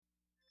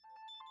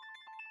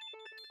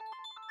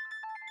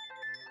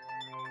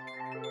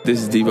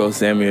This is Deebo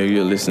Samuel.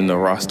 You're listening to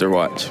Roster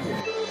Watch.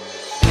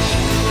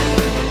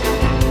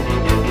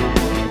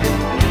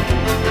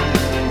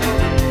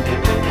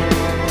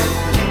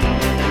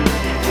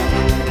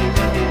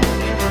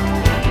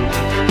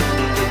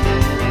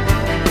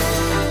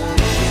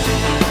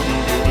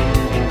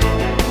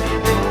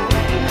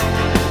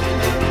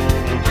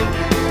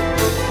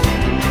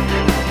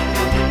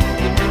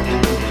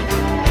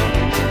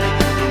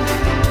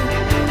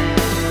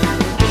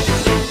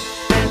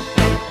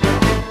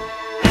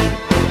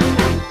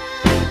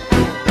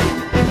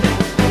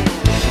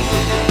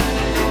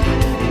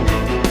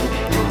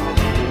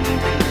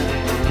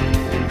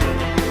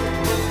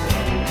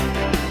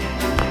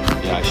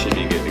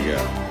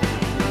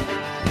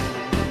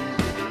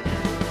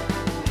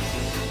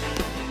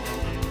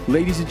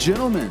 Ladies and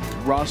gentlemen,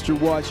 Roster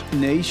Watch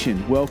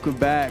Nation, welcome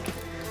back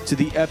to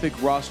the Epic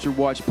Roster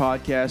Watch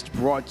podcast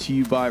brought to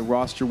you by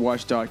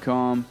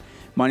rosterwatch.com.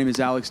 My name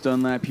is Alex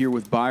Dunlap here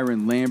with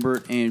Byron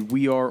Lambert, and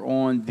we are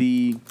on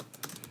the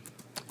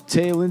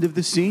tail end of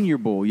the Senior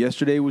Bowl.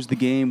 Yesterday was the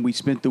game. We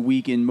spent the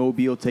week in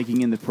Mobile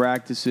taking in the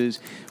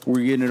practices.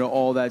 We're getting into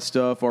all that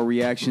stuff, our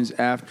reactions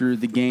after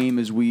the game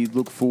as we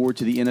look forward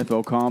to the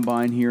NFL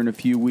Combine here in a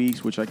few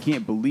weeks, which I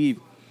can't believe.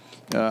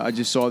 I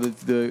just saw that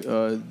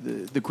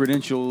the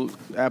credential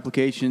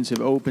applications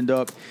have opened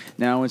up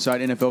now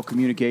inside NFL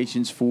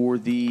Communications for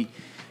the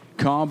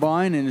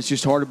Combine, and it's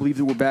just hard to believe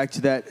that we're back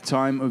to that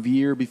time of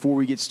year. Before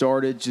we get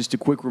started, just a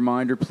quick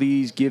reminder,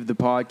 please give the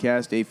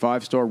podcast a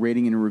 5-star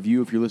rating and a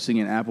review if you're listening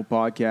in Apple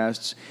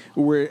Podcasts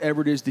or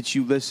wherever it is that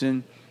you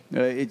listen.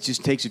 It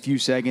just takes a few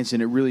seconds,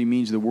 and it really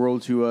means the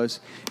world to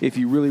us. If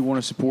you really want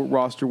to support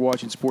Roster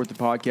Watch and support the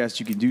podcast,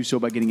 you can do so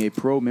by getting a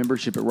pro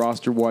membership at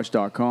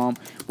rosterwatch.com,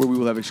 where we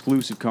will have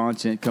exclusive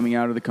content coming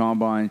out of the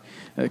Combine,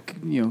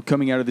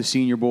 coming out of the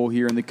Senior Bowl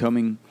here in the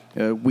coming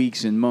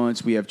weeks and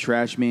months. We have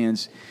Trash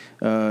Man's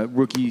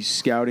rookie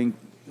scouting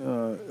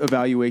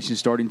evaluations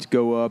starting to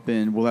go up,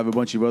 and we'll have a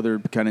bunch of other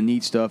kind of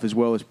neat stuff as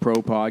well as pro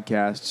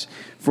podcasts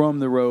from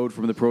the road,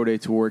 from the Pro Day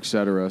Tour,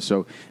 etc.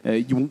 So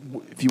if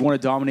you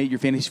want to dominate your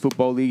fantasy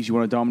football leagues, you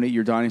want to dominate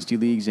your dynasty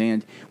leagues,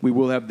 and we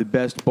will have the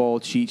best ball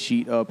cheat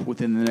sheet up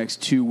within the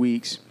next 2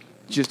 weeks,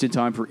 just in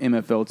time for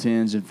MFL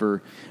 10s and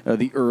for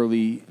the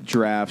early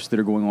drafts that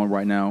are going on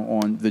right now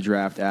on the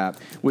Draft app.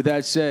 With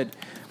that said,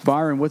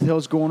 Byron, what the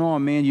hell's going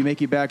on, man? You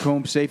make it back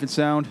home safe and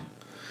sound?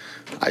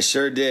 I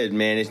sure did,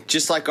 man. It's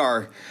just like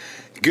our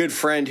good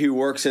friend who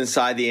works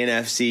inside the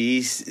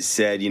NFC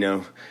said,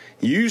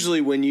 usually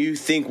when you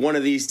think one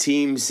of these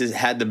teams has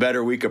had the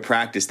better week of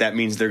practice, that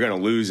means they're going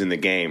to lose in the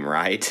game,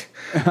 right?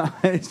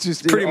 It's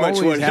just pretty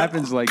much what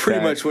happens like that.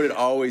 Pretty much what it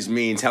always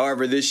means.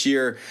 However, this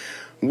year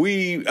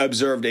we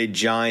observed a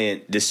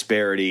giant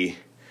disparity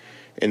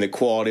in the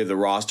quality of the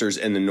rosters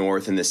in the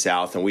North and the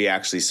South, and we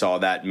actually saw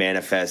that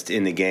manifest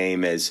in the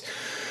game as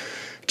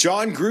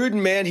John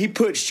Gruden, man, he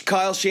put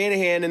Kyle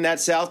Shanahan and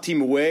that South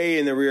team way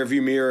in the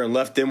rearview mirror and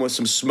left them with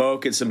some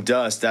smoke and some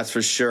dust, that's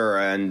for sure.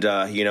 And,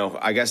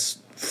 I guess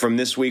from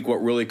this week,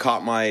 what really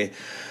caught my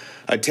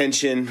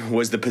attention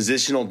was the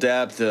positional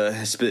depth,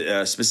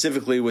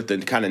 specifically with the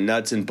kind of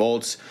nuts and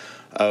bolts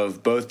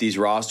of both these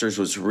rosters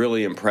was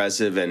really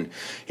impressive. And,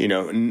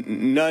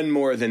 none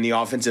more than the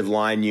offensive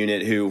line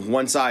unit, who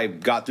once I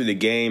got through the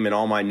game and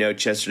all my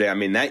notes yesterday, I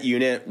mean, that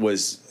unit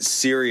was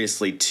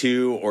seriously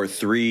 2 or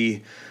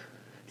 3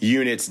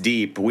 units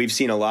deep. We've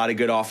seen a lot of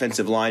good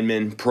offensive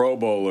linemen, Pro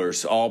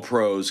Bowlers, All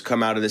Pros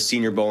come out of the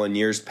Senior Bowl in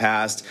years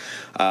past,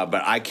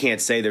 but I can't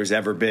say there's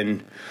ever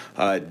been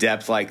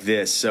depth like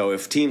this. So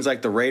if teams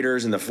like the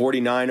Raiders and the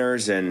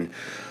 49ers and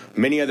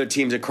many other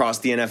teams across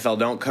the NFL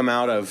don't come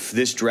out of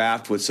this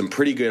draft with some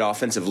pretty good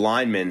offensive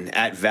linemen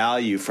at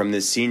value from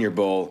this Senior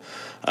Bowl,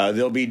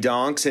 they'll be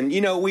donks. And,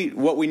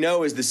 what we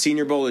know is the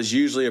Senior Bowl is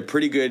usually a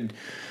pretty good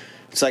 –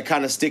 it's like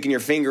kind of sticking your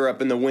finger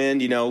up in the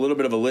wind, a little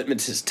bit of a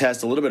litmus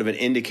test, a little bit of an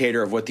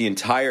indicator of what the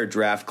entire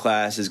draft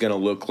class is going to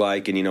look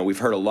like. And, we've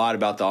heard a lot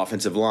about the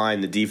offensive line,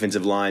 the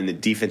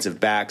defensive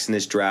backs in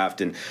this draft.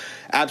 And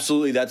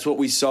absolutely, that's what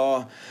we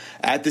saw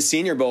at the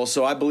Senior Bowl.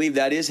 So I believe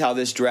that is how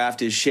this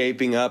draft is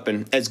shaping up.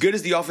 And as good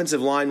as the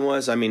offensive line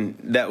was, I mean,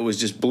 that was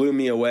just blew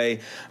me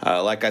away.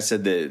 Like I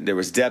said, there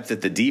was depth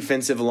at the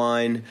defensive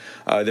line.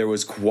 There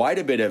was quite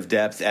a bit of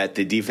depth at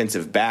the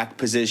defensive back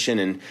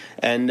position.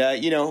 And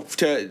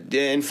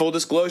in full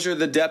disclosure,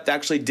 the depth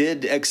actually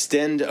did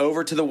extend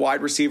over to the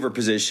wide receiver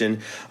position.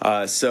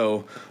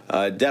 So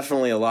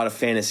definitely a lot of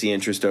fantasy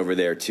interest over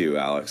there too,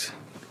 Alex.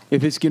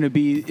 If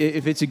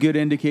it's a good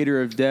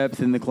indicator of depth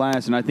in the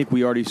class, and I think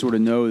we already sort of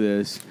know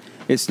this,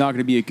 it's not going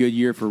to be a good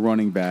year for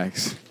running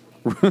backs,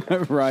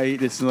 right?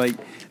 It's like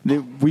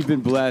we've been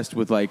blessed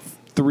with like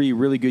 3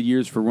 really good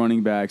years for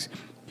running backs.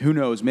 Who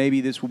knows? Maybe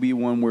this will be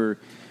one where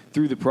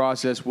through the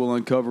process we'll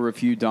uncover a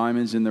few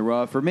diamonds in the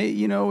rough. Or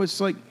maybe,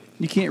 it's like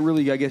you can't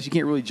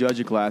really judge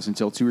a class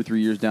until 2 or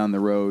 3 years down the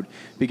road,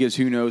 because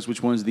who knows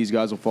which ones of these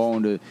guys will fall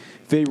into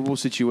favorable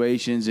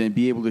situations and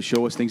be able to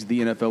show us things at the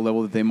NFL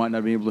level that they might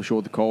not be able to show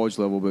at the college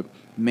level. But,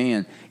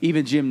 man,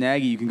 even Jim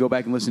Nagy, you can go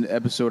back and listen to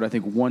episode, I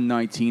think,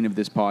 119 of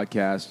this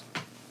podcast.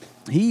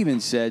 he even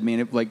said, man,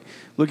 if, like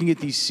looking at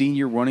these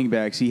senior running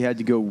backs, he had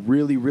to go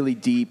really, really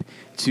deep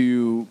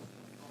to,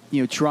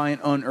 try and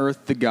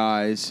unearth the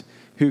guys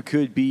who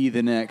could be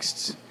the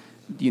next,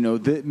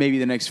 maybe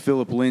the next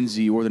Philip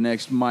Lindsay or the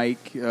next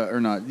Mike,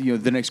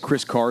 the next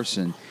Chris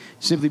Carson,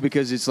 simply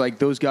because it's like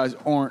those guys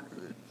aren't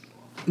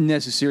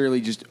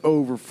necessarily just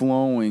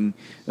overflowing,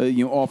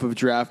 off of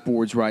draft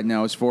boards right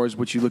now as far as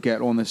what you look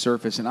at on the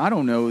surface. And I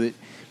don't know that.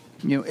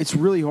 It's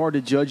really hard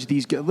to judge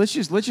these guys. Let's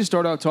just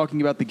start out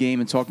talking about the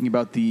game and talking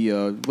about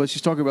let's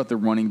just talk about the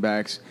running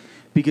backs,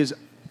 because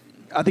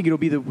I think it'll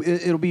be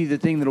the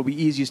thing that'll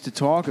be easiest to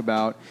talk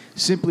about,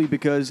 simply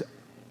because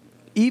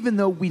even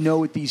though we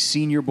know at these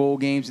Senior Bowl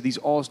games, at these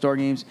All-Star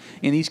games,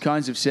 in these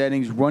kinds of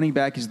settings, running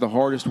back is the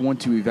hardest one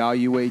to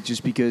evaluate,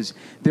 just because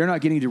they're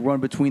not getting to run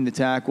between the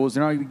tackles.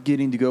 They're not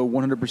getting to go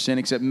 100%,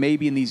 except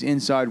maybe in these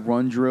inside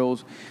run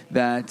drills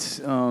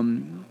that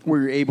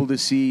where you're able to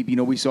see,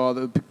 we saw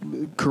the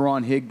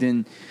Karan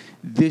Higdon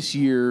this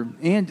year,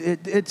 and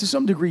to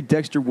some degree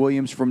Dexter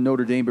Williams from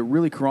Notre Dame, but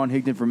really Karan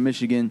Higdon from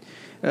Michigan,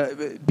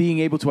 being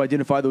able to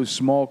identify those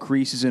small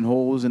creases and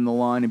holes in the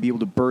line and be able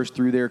to burst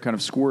through there, kind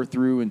of score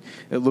through, and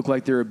it looked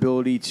like their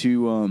ability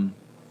to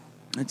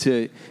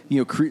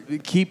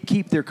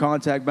keep their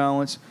contact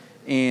balance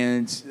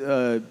and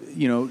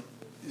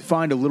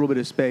find a little bit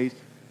of space.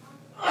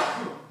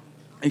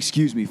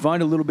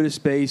 Find a little bit of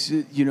space.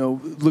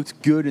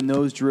 Looked good in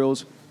those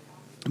drills.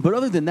 But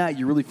other than that,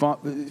 you're really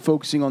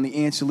focusing on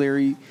the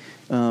ancillary,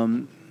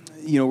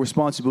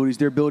 responsibilities,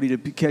 their ability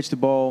to catch the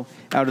ball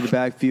out of the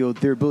backfield,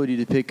 their ability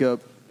to pick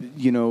up,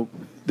 the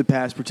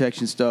pass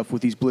protection stuff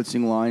with these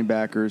blitzing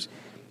linebackers.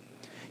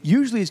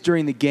 Usually it's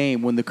during the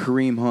game when the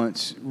Kareem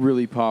Hunts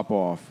really pop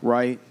off,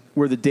 right?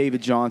 Where the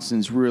David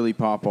Johnsons really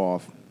pop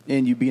off,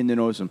 and you begin to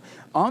notice them.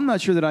 I'm not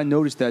sure that I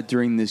noticed that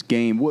during this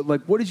game.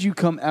 What did you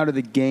come out of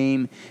the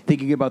game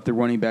thinking about the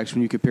running backs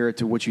when you compare it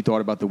to what you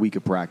thought about the week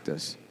of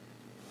practice?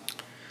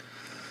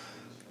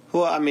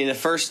 Well, I mean, the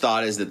first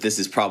thought is that this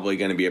is probably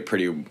going to be a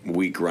pretty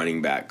weak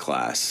running back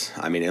class.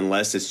 I mean,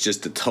 unless it's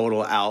just a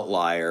total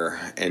outlier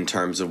in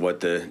terms of what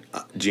the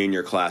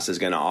junior class is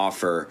going to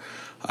offer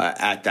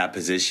at that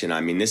position. I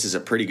mean, this is a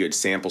pretty good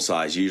sample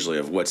size usually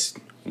of what's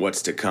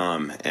to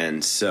come.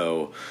 And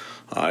so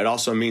it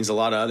also means a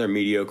lot of other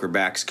mediocre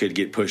backs could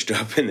get pushed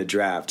up in the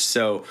draft.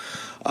 So,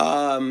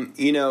 throughout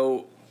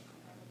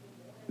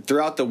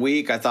the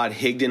week, I thought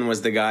Higdon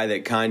was the guy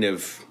that kind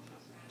of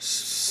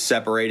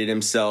separated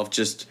himself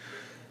just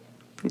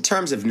in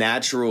terms of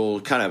natural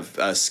kind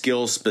of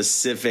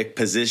skill-specific,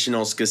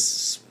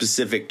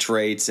 positional-specific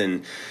traits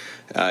and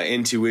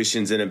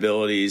intuitions and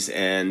abilities,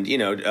 and he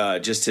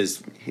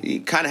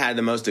kind of had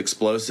the most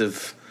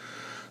explosiveness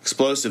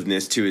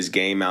to his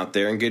game out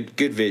there, and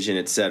good vision,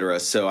 etc.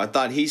 So I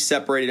thought he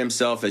separated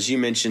himself. As you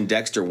mentioned,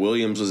 Dexter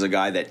Williams was a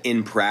guy that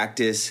in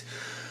practice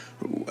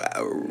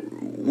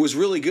was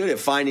really good at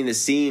finding the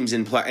seams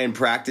in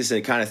practice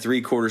and kind of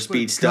three-quarter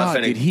speed stuff.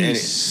 God, did he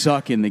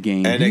suck in the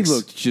game? He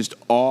looked just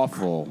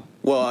awful.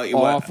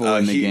 Awful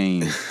in the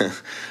game.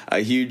 A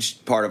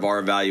huge part of our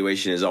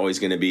evaluation is always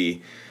going to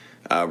be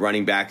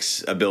running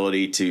backs'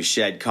 ability to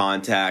shed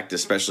contact,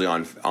 especially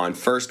on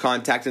first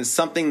contact, and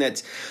something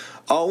that's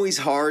always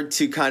hard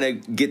to kind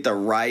of get the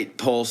right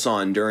pulse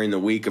on during the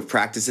week of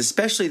practice,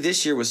 especially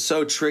this year was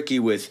so tricky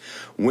with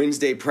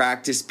Wednesday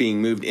practice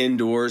being moved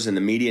indoors and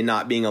the media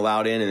not being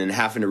allowed in and then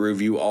having to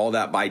review all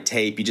that by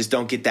tape. You just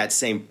don't get that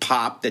same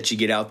pop that you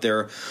get out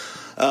there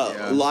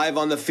live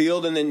on the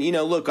field. And then,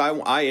 look,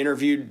 I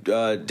interviewed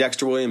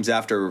Dexter Williams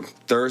after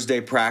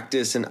Thursday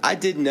practice, and I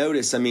did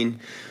notice, I mean,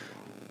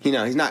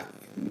 he's not –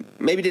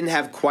 maybe didn't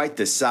have quite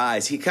the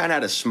size. He kind of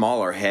had a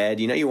smaller head.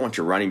 You want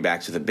your running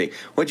backs with a big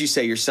 – what'd you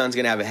say? Your son's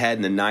going to have a head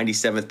in the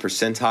 97th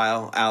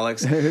percentile,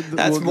 Alex?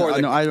 That's more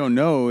than – I don't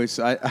know.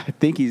 I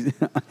think he's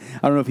 – I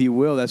don't know if he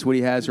will. That's what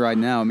he has right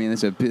now. I mean,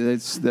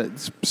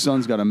 that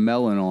son's got a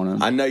melon on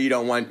him. I know you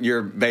don't want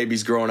your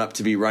babies growing up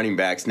to be running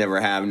backs. Never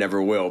have,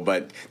 never will.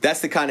 But that's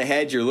the kind of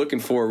head you're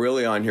looking for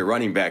really on your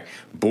running back.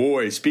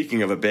 Boy,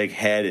 speaking of a big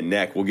head and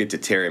neck, we'll get to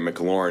Terry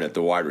McLaurin at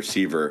the wide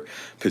receiver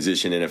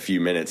position in a few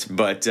minutes.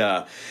 But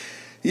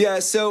yeah,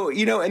 so,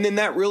 and then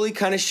that really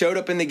kind of showed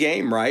up in the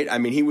game, right? I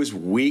mean, he was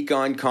weak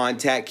on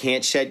contact,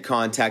 can't shed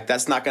contact.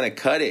 That's not going to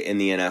cut it in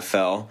the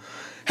NFL.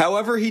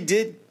 However, he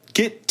did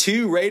get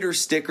 2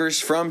 Raiders stickers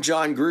from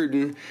John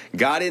Gruden,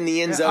 got in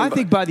the end zone. I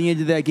think by the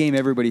end of that game,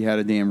 everybody had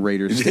a damn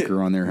Raiders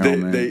sticker on their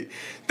helmet.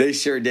 They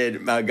sure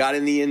did. Got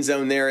in the end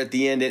zone there at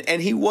the end,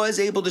 and he was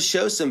able to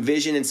show some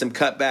vision and some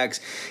cutbacks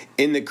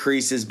in the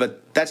creases, but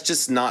that's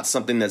just not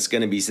something that's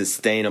going to be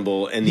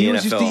sustainable in the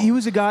NFL. He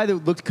was a guy that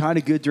looked kind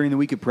of good during the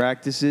week of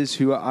practices,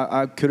 who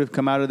I could have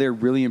come out of there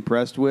really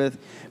impressed with,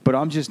 but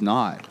I'm just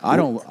not. I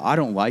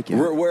don't like him.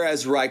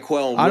 Whereas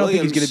Raquel Williams, I don't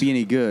think he's going to be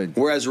any good.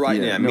 Whereas me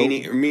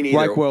neither.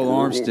 Raquel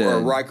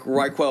Armstead.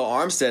 Raquel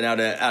Armstead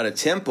out of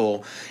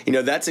Temple,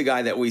 that's a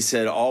guy that we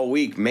said all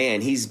week, man,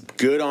 he's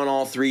good on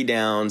all 3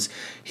 downs.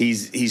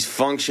 He's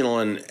functional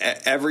in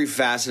every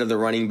facet of the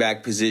running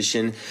back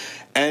position.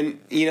 And,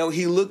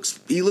 he looks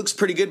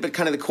pretty good, but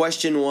kind of the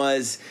question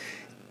was,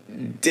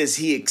 does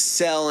he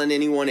excel in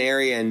any one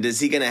area, and is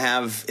he going to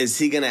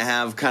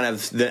have kind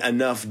of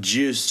enough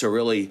juice to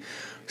really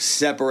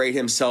separate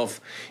himself,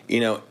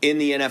 in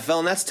the NFL?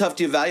 And that's tough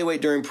to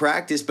evaluate during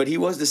practice, but he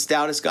was the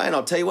stoutest guy. And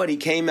I'll tell you what, he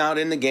came out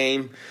in the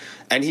game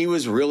and he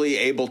was really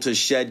able to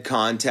shed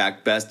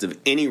contact best of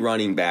any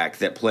running back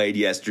that played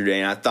yesterday.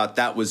 And I thought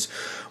that was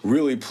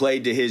really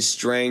played to his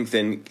strength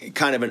and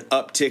kind of an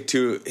uptick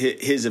to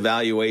his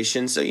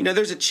evaluation. So,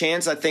 there's a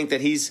chance, I think,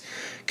 that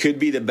could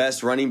be the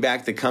best running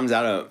back that comes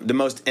out of the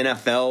most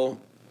NFL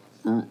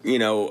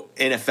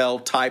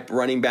type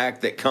running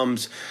back that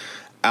comes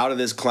out of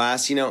this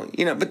class,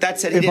 but that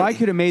said, if I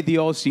could have made the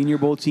All Senior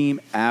Bowl team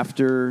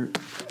after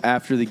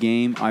the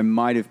game, I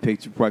might have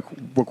picked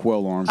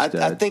Raquel Armstead.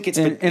 I think it's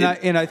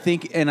I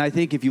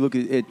think if you look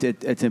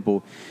at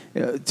Temple,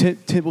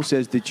 Temple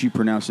says that you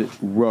pronounce it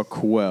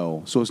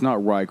Raquel, so it's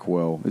not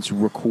Raquel, it's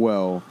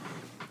Raquel,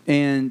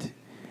 and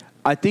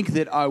I think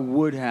that I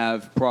would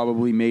have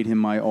probably made him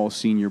my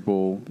All-Senior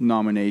Bowl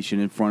nomination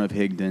in front of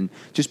Higdon,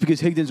 just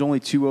because Higdon's only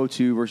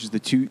 202 versus the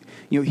two.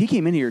 He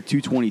came in here at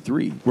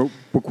 223.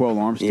 Raquel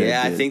Armstead.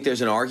 Yeah, did. I think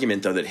there's an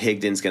argument though that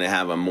Higdon's going to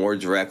have a more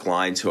direct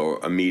line to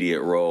an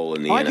immediate role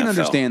in the NFL. I can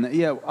understand that.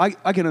 Yeah,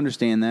 I can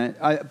understand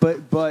that.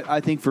 But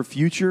I think for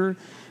future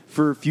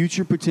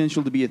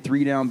potential to be a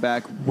 3-down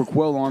back,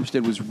 Raquel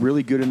Armstead was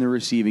really good in the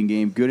receiving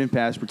game, good in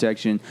pass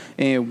protection,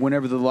 and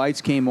whenever the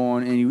lights came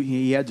on and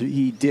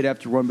he did have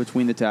to run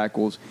between the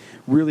tackles,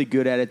 really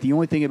good at it. The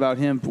only thing about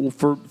him,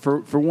 for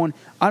one,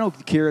 I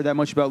don't care that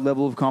much about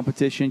level of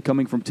competition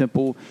coming from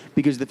Temple,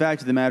 because the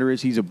fact of the matter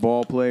is he's a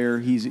ball player.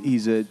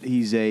 He's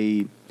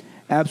a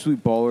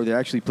absolute baller that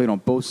actually played on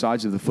both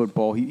sides of the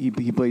football. He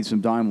played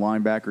some dime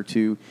linebacker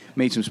too,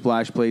 made some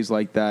splash plays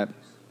like that,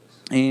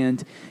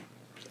 and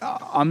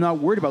I'm not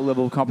worried about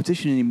level of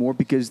competition anymore,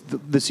 because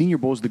the Senior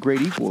Bowl is the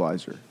great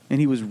equalizer,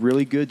 and he was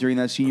really good during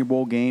that Senior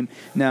Bowl game.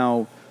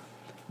 Now,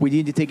 we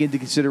need to take into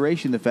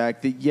consideration the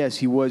fact that, yes,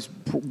 he was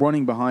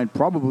running behind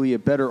probably a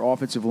better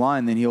offensive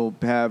line than he'll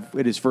have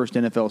at his first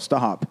NFL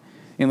stop,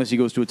 unless he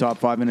goes to a top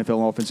 5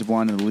 NFL offensive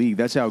line in the league.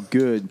 That's how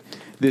good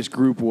this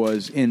group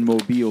was in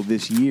Mobile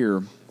this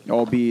year,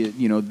 albeit,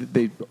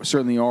 they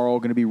certainly are all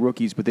going to be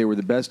rookies, but they were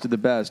the best of the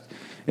best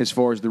as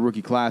far as the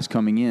rookie class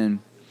coming in.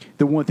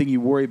 The one thing you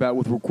worry about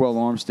with Raquel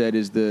Armstead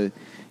is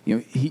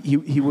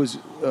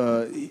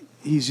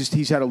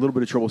he's had a little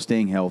bit of trouble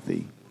staying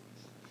healthy.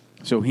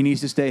 So he needs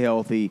to stay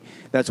healthy.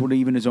 That's what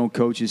even his own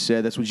coaches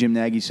said. That's what Jim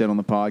Nagy said on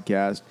the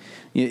podcast.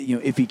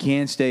 If he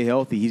can stay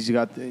healthy, he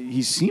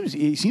seems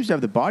to have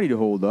the body to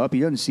hold up.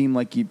 He doesn't seem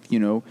like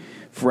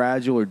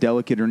fragile or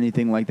delicate or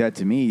anything like that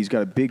to me. He's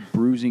got a big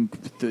bruising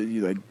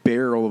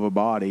barrel of a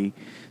body.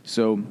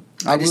 So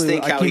I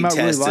think how he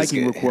tests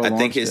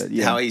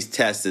how he's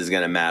tested is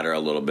going to matter a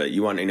little bit.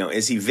 You want to know,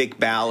 is he Vic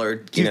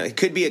Ballard? It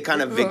could be a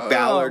kind of Vic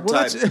Ballard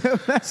type.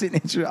 That's an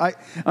interesting.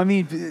 I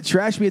mean,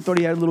 Trash Me thought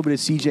he had a little bit of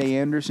C.J.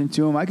 Anderson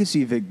to him. I could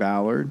see Vic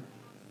Ballard.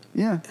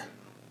 Yeah.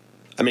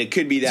 I mean, it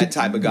could be that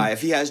type of guy.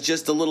 If he has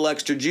just a little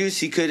extra juice,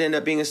 he could end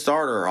up being a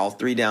starter all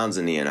 3 downs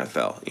in the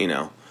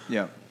NFL.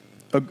 Yeah.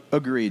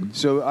 Agreed.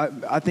 So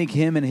I think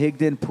him and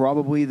Higdon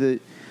probably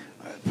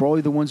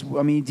the ones.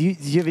 I mean, do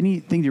you have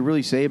anything to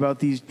really say about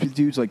these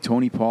dudes like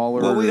Tony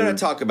Pollard? Well, we got to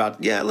talk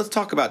about let's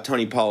talk about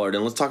Tony Pollard,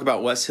 and let's talk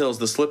about Wes Hills,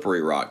 the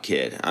Slippery Rock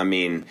kid. I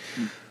mean,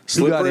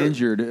 who got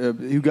injured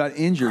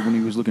when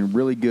he was looking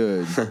really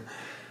good.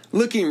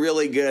 Looking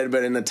really good,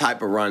 but in the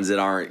type of runs that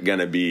aren't going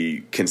to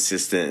be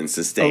consistent and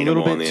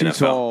sustainable in the NFL. A little bit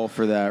too tall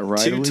for that, right?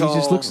 Too tall, he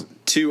just looks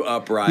too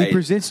upright. He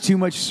presents too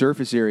much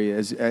surface area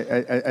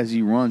as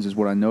he runs, is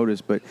what I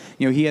noticed. But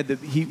he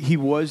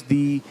was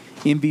the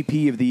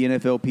MVP of the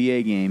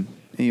NFLPA game.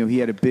 He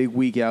had a big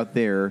week out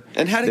there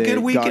and had a good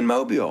week in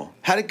Mobile.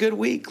 Had a good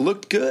week,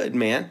 looked good,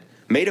 man.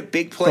 Made a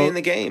big play in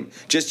the game.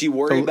 Just you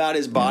worry about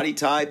his body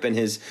type and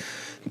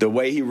the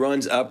way he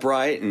runs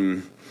upright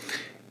and.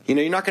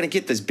 You're not going to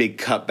get this big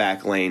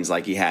cutback lanes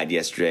like he had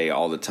yesterday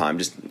all the time.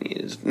 Just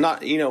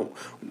not,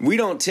 we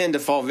don't tend to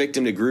fall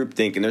victim to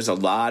groupthink, and there's a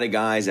lot of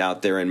guys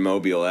out there in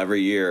Mobile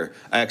every year.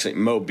 Actually,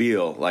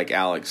 Mobile, like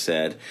Alex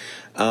said,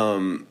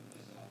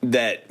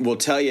 that will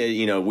tell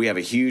you, we have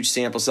a huge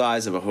sample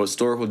size of a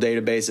historical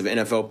database of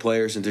NFL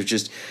players, and they're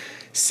just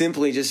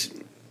simply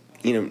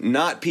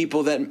not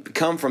people that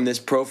come from this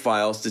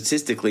profile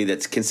statistically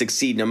that can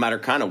succeed no matter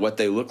kind of what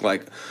they look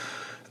like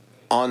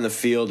on the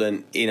field.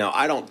 And,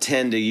 I don't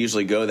tend to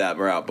usually go that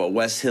route, but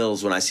Wes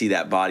Hills, when I see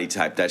that body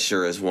type, that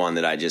sure is one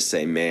that I just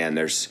say, man,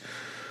 there's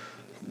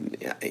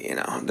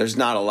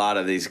not a lot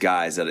of these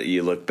guys that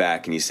you look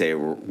back and you say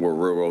were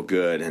real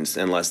good,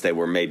 unless they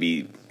were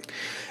maybe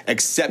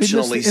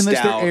exceptionally stout.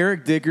 Unless they're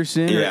Eric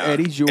Dickerson or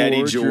Eddie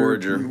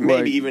George. Or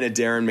maybe even a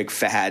Darren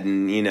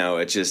McFadden,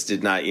 it just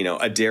did not,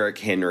 a Derrick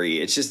Henry.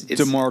 It's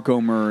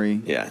DeMarco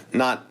Murray. Yeah.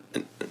 Not.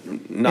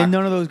 And none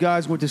of those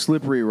guys went to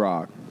Slippery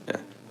Rock.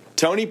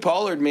 Tony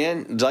Pollard,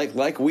 man,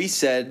 like we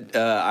said,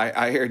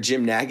 I hear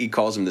Jim Nagy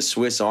calls him the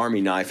Swiss Army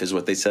knife, is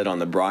what they said on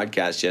the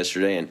broadcast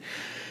yesterday, and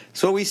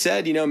that's what we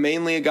said.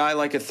 Mainly a guy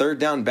like a 3rd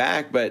down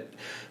back, but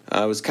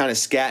Was kind of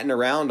scatting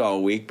around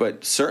all week,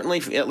 but certainly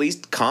at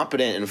least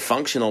competent and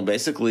functional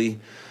basically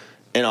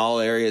in all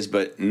areas,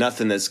 but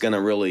nothing that's going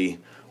to really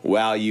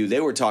wow you.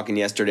 They were talking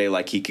yesterday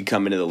like he could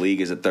come into the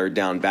league as a third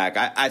down back.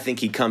 I think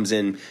he comes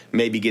in,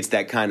 maybe gets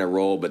that kind of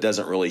role, but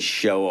doesn't really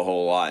show a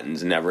whole lot and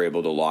is never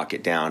able to lock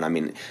it down. I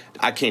mean,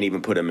 I can't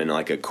even put him in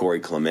like a Corey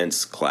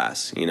Clements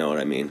class. You know what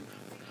I mean?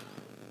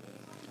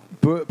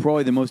 But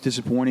probably the most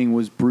disappointing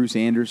was Bruce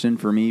Anderson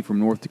for me from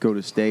North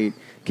Dakota State.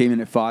 Came in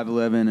at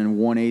 5'11" and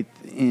 1/8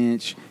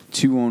 inch,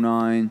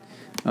 209.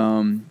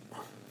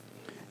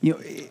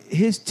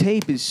 His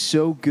tape is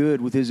so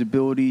good with his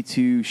ability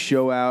to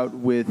show out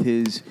with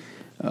his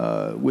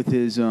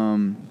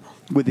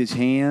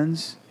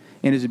hands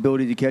and his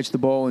ability to catch the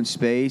ball in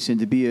space and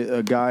to be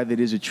a guy that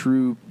is a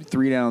true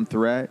 3-down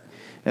threat.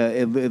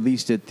 At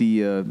least at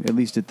the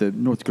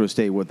North Dakota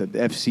State, the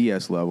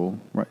FCS level,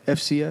 right?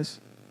 FCS,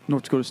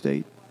 North Dakota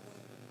State,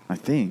 I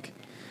think.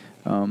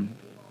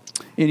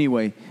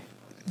 Anyway,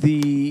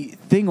 the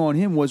thing on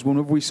him was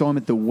whenever we saw him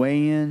at the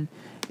weigh-in,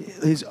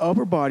 his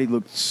upper body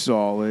looked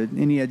solid,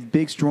 and he had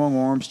big, strong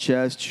arms,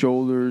 chest,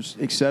 shoulders,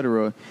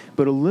 etc.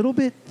 But a little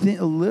bit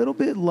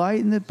light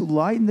in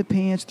the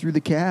pants through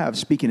the calves.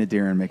 Speaking of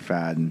Darren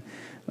McFadden,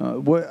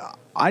 what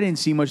I didn't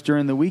see much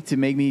during the week to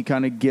make me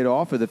kind of get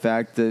off of the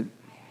fact that.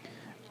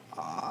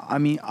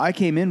 I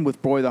came in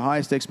with probably the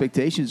highest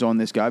expectations on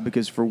this guy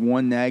because, for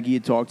one, Nagy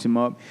had talked him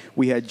up.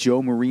 We had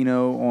Joe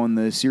Marino on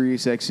the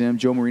SiriusXM,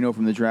 Joe Marino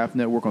from the Draft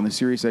Network on the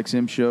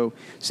SiriusXM show,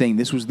 saying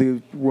this was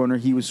the runner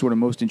he was sort of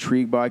most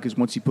intrigued by because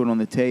once he put it on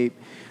the tape,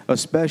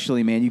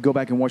 especially, man, you go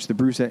back and watch the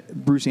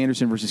Bruce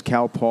Anderson versus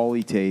Cal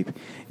Poly tape.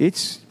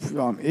 It's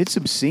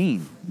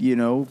obscene,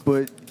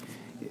 but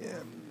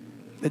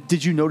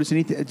did you notice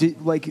anything? Do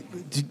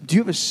you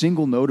have a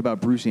single note about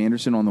Bruce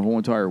Anderson on the whole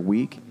entire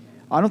week?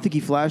 I don't think he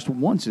flashed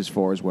once as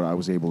far as what I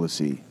was able to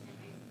see.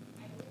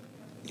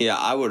 Yeah,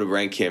 I would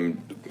rank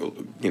him,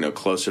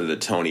 closer to the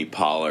Tony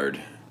Pollard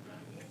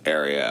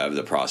area of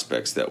the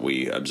prospects that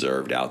we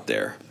observed out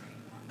there.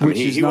 I mean,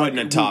 he wasn't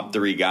a top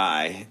 3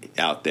 guy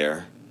out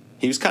there.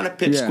 He was kind of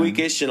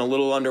pipsqueakish and a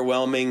little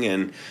underwhelming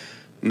and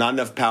not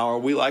enough power.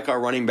 We like our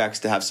running backs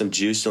to have some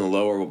juice in the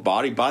lower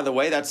body. By the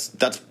way, that's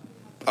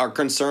our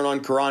concern on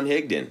Karan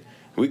Higdon.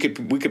 We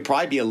could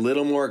probably be a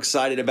little more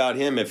excited about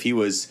him if he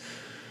was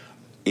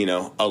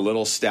a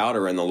little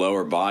stouter in the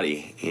lower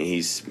body.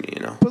 He's.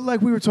 But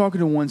like we were talking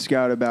to one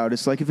scout about,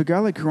 it's like if a guy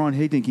like Karan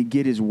Higdon can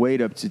get his weight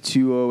up to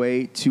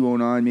 208,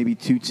 209, maybe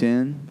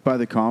 210 by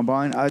the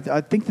combine, I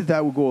think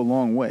that would go a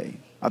long way.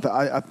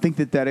 I think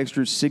that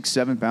extra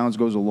 6-7 pounds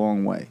goes a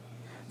long way.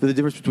 The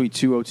difference between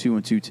 202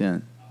 and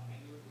 210.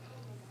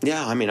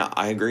 Yeah,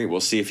 I agree.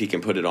 We'll see if he can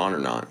put it on or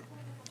not.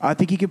 I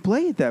think he can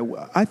play it that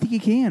way. I think he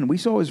can. We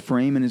saw his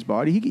frame and his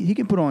body. He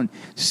can put on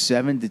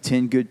 7 to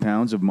 10 good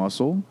pounds of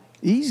muscle.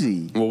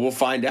 Easy. Well, we'll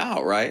find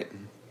out, right?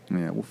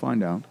 Yeah, we'll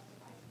find out.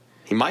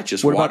 He might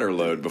just water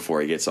load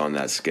before he gets on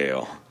that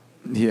scale.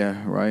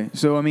 Yeah, right.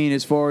 So,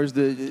 as far as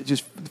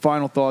just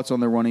final thoughts on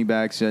the running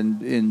backs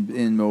and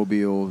in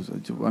Mobile,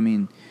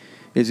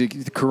 is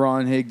it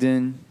Karan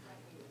Higdon,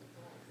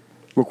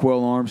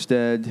 Raquel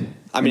Armstead?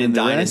 In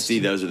Dynasty,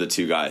 those are the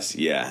 2 guys.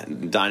 Yeah,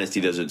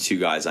 Dynasty, those are the 2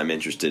 guys I'm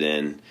interested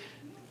in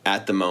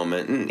at the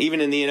moment. And even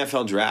in the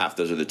NFL draft,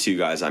 those are the 2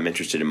 guys I'm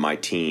interested in my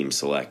team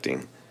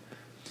selecting.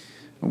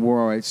 All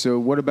right, so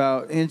what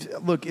about – and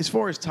look, as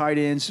far as tight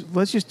ends,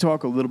 let's just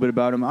talk a little bit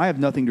about them. I have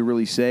nothing to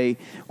really say.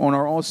 On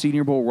our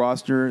All-Senior Bowl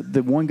roster,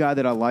 the one guy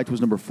that I liked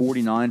was number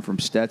 49 from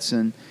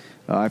Stetson.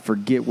 I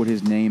forget what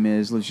his name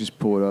is. Let's just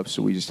pull it up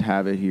so we just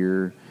have it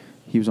here.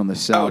 He was on the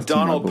South team,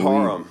 Donald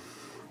Parham.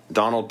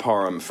 Donald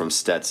Parham from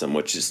Stetson,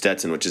 which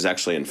is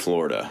actually in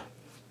Florida.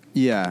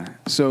 Yeah,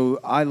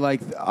 so I like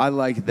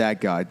that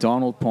guy,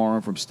 Donald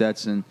Parham from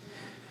Stetson.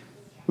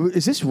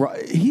 Is this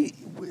right?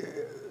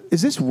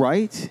 Is this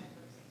right?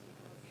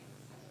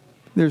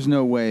 There's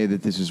no way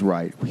that this is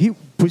right.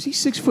 Was he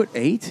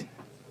 6'8"?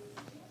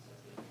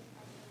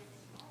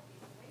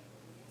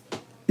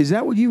 Is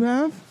that what you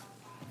have?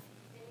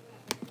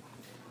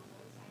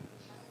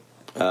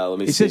 Let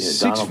me see. It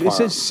says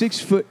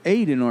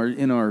 6'8"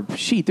 in our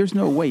sheet. There's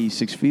no way he's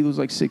 6 feet. He looks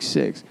like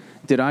 6'6".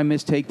 Did I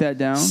mistake that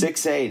down?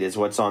 6'8" is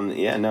what's on.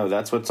 Yeah, no,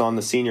 that's what's on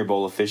the Senior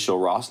Bowl official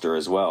roster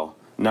as well.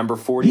 Number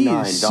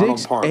 49,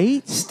 Donald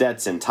Parham,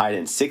 Stetson, tight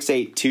end,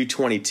 6'8",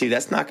 222.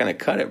 That's not going to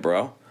cut it,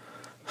 bro.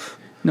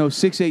 No,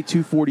 6'8",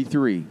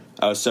 243.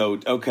 Oh, so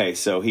okay,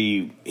 so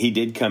he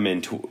did come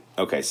in.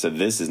 Okay, so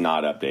this is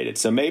not updated.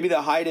 So maybe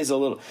the height is a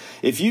little.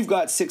 If you've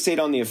got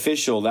 6'8" on the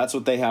official, that's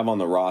what they have on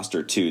the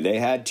roster too. They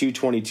had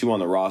 222 on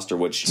the roster,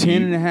 which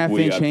 10.5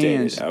 inch updated.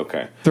 hands.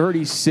 Okay,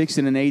 36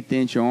 1/8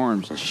 inch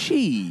arms.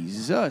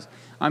 Jesus,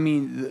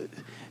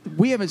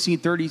 we haven't seen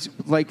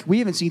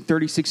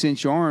 36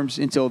 inch arms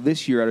until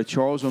this year out of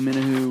Charles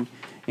Omenihu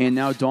and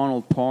now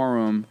Donald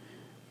Parham.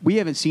 We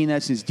haven't seen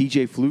that since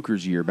DJ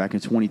Fluker's year back in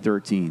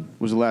 2013.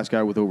 Was the last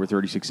guy with over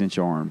 36 inch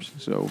arms.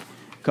 So,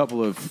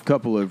 couple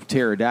of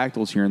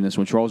pterodactyls here in this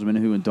one. Charles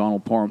Omenihu and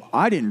Donald Parham.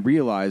 I didn't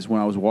realize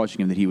when I was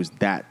watching him that he was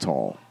that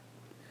tall.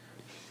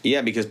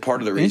 Yeah, because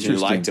part of the reason you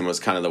liked him was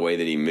kind of the way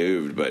that he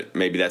moved, but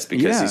maybe that's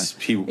because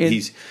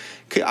he's.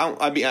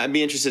 I'd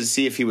be interested to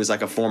see if he was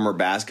like a former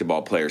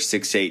basketball player,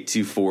 6'8",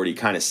 240.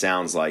 Kind of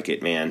sounds like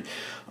it, man.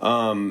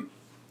 There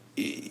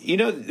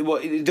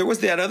was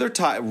that other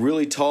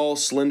really tall,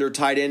 slender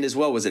tight end as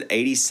well. Was it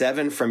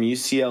 87 from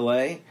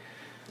UCLA?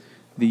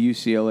 The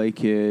UCLA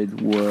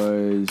kid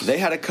was. They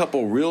had a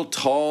couple real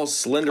tall,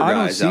 slender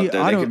guys out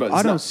there.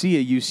 I don't see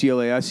a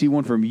UCLA. I see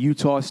one from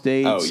Utah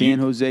State, San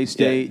Jose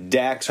State. Yeah,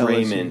 Dax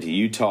Raymond,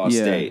 Utah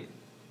State.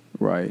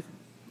 Right.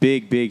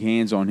 Big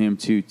hands on him,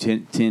 too.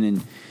 10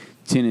 and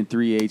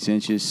 3/8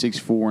 inches,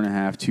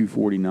 6'4.5",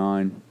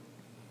 249.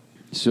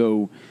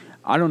 So,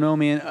 I don't know,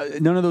 man.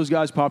 None of those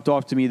guys popped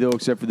off to me, though,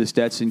 except for the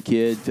Stetson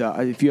kid.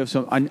 If you have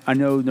some, I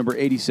know number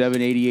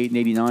 87, 88, and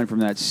 89 from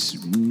that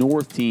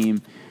North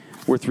team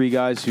were three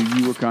guys who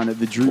you were kind of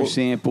the Drew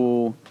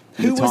Sample.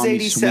 Who was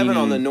 87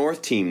 on the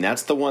North team?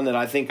 That's the one that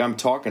I think I'm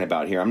talking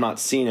about here. I'm not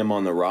seeing him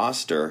on the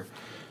roster.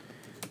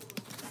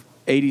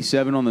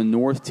 87 on the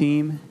North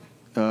team?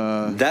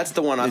 That's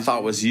the one I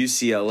thought was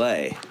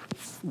UCLA.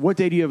 What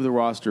day do you have the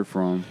roster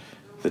from?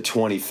 The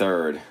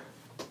 23rd.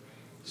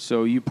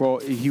 So he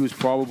was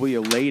probably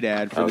a late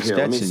ad for the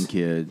Stetson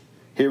kid.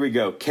 Here we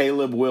go.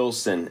 Caleb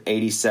Wilson,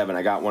 87.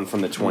 I got one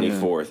from the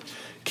 24th. Yeah.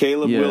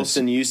 Caleb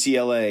Wilson,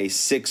 UCLA,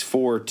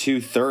 6'4",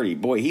 230.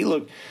 Boy, he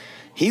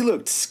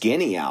looked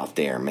skinny out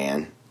there,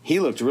 man. He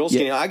looked real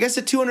skinny. Yeah. I guess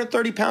a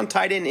 230-pound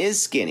tight end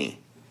is skinny.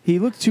 He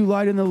looked too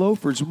light in the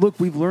loafers. Look,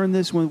 we've learned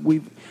this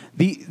when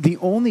the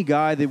only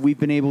guy that we've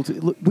been able to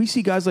look, we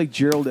see guys like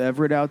Gerald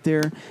Everett out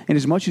there, and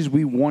as much as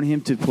we want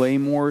him to play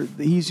more,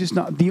 he's just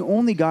not the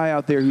only guy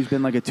out there who's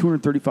been like a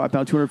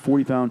 235-pound,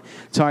 240-pound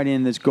tight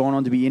end that's gone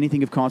on to be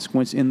anything of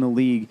consequence in the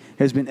league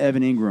has been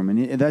Evan Ingram,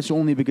 and that's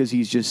only because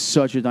he's just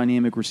such a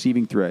dynamic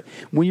receiving threat.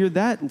 When you're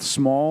that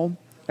small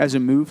as a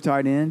move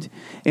tight end,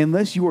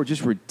 unless you are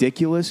just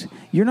ridiculous,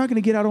 you're not going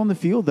to get out on the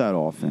field that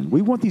often.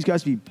 We want these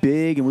guys to be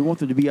big, and we want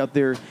them to be out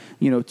there,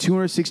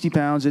 260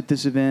 pounds at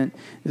this event,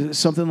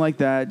 something like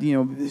that,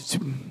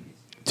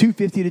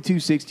 250 to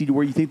 260 to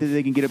where you think that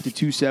they can get up to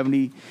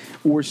 270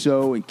 or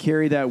so and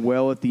carry that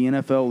well at the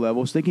NFL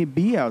level so they can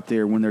be out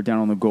there when they're down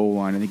on the goal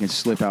line and they can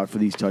slip out for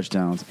these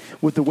touchdowns.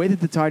 With the way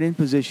that the tight end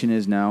position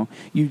is now,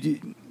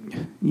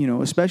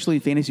 especially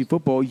in fantasy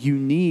football, you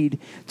need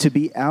to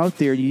be out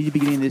there. You need to be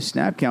getting these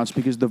snap counts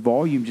because the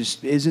volume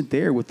just isn't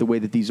there with the way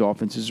that these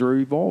offenses are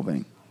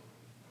evolving.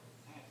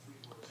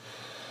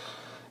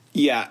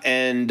 Yeah,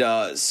 and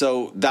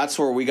so that's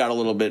where we got a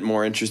little bit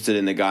more interested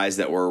in the guys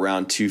that were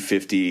around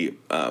 250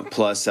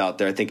 plus out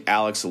there. I think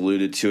Alex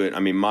alluded to it. I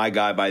mean, my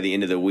guy by the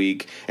end of the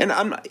week, and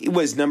it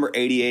was number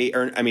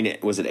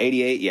 88, was it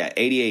 88? Yeah,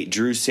 88,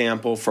 Drew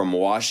Sample from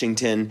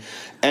Washington.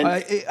 And I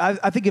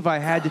think if I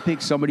had to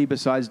pick somebody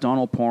besides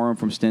Donald Parham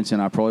from Stinson,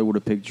 I probably would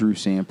have picked Drew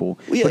Sample.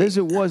 Yeah. But as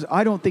it was,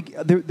 I don't think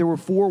there were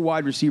four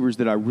wide receivers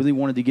that I really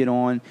wanted to get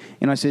on,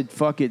 and I said,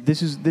 "Fuck it,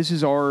 this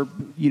is our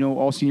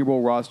all Senior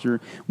Bowl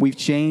roster. We've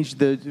changed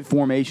the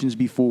formations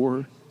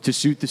before to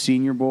suit the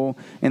Senior Bowl,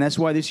 and that's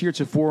why this year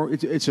it's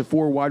a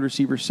four wide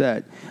receiver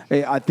set.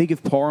 I think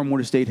if Parham would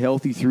have stayed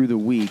healthy through the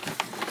week,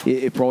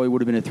 it probably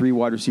would have been a 3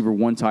 wide receiver,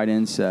 1 tight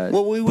end set.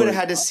 Well, we would have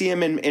had to see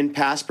him in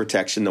pass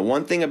protection. The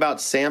one thing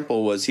about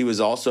Sample was he was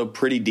also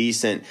pretty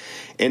decent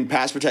in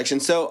pass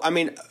protection. So, I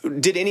mean,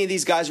 did any of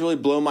these guys really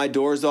blow my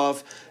doors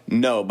off?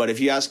 No, but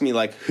if you ask me,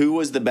 like, who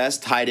was the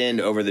best tight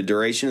end over the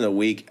duration of the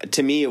week,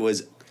 to me it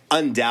was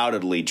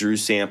undoubtedly Drew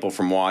Sample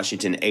from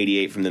Washington,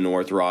 88 from the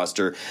North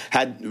roster.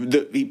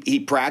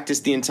 He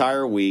practiced the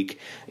entire week.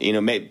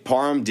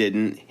 Parham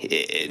didn't.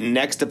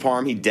 Next to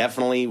Parham, he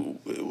definitely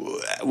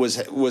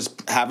was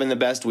having the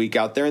best week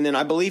out there. And then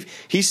I believe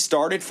he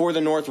started for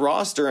the North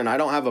roster, and I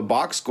don't have a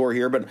box score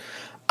here, but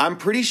I'm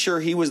pretty sure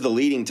he was the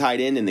leading tight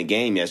end in the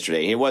game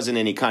yesterday. He wasn't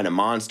any kind of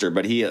monster,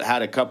 but he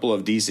had a couple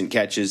of decent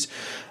catches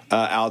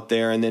out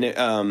there. And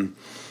then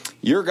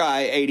your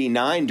guy,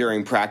 89,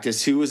 during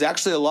practice, who was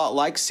actually a lot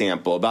like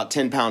Sample, about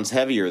 10 pounds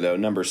heavier, though,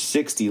 number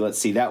 60. Let's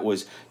see, that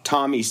was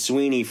Tommy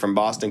Sweeney from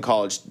Boston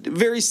College.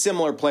 Very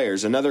similar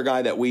players. Another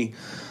guy that we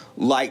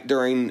liked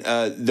during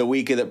the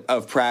week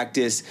of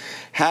practice.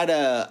 Had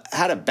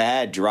a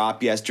bad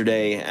drop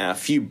yesterday, a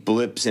few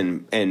blips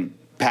in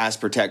pass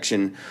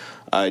protection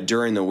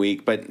during the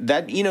week. But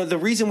that, the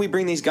reason we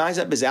bring these guys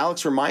up is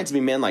Alex reminds me,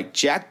 man, like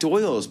Jack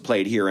Doyle has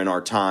played here in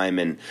our time,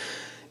 and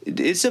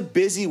it's a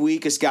busy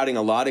week of scouting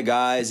a lot of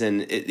guys,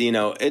 and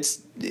it's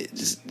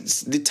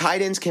the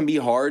tight ends can be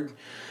hard,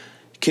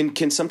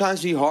 can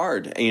sometimes be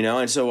hard,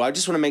 and so I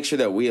just want to make sure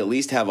that we at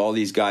least have all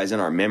these guys in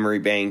our memory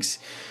banks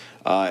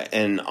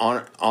and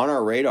on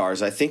our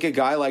radars. I think a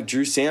guy like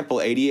Drew Sample,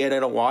 88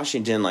 out of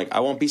Washington, like I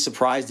won't be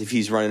surprised if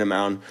he's running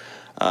around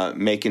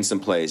making some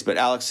plays. But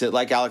Alex said,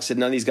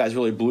 none of these guys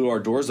really blew our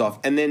doors off.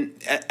 And then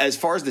as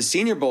far as the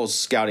Senior Bowl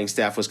scouting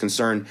staff was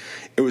concerned,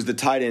 it was the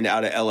tight end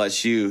out of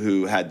LSU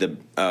who had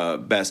the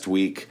best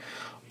week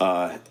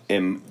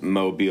in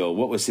Mobile.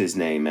 What was his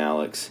name,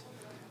 Alex?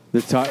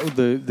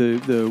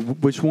 The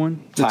which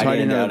one? The tight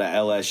end out of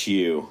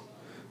LSU.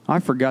 I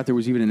forgot there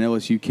was even an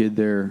LSU kid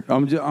there.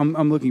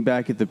 I'm looking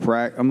back at the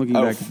back at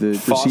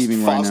the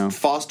receiving right now.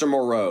 Foster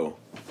Moreau.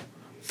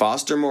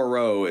 Foster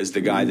Moreau is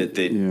the guy that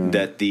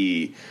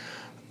the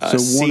so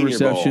one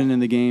reception Bowl. in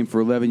the game for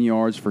 11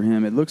 yards for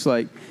him. It looks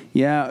like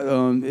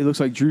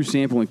Drew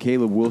Sample and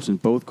Caleb Wilson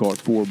both caught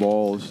 4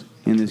 balls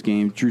in this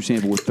game. Drew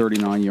Sample with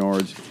 39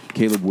 yards,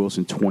 Caleb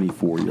Wilson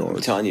 24 yards.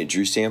 I'm telling you,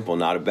 Drew Sample,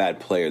 not a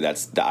bad player.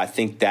 I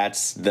think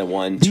that's the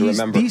one to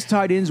remember. These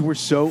tight ends were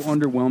so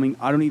underwhelming.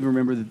 I don't even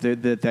remember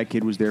that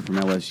kid was there from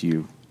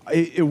LSU.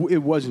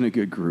 It wasn't a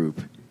good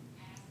group.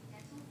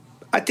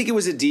 I think it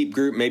was a deep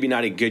group, maybe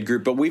not a good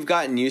group, but we've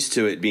gotten used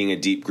to it being a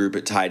deep group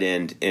at tight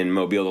end in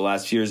Mobile the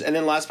last few years. And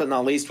then last but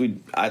not least,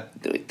 I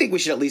think we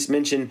should at least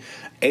mention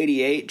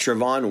 88,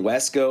 Trevon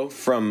Wesco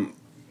from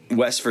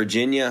West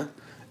Virginia,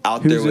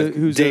 out there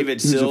with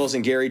David Sills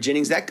and Gary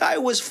Jennings. That guy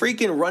was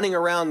freaking running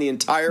around the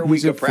entire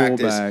week of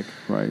practice. Fullback,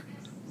 right.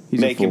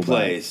 He's making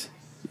plays.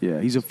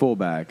 Yeah, he's a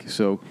fullback.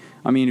 So,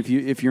 I mean, if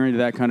you're into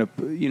that kind of,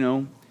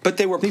 But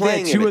they were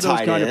playing two of those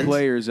kind end. of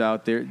players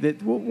out there. They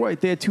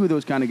had 2 of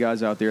those kind of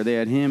guys out there. They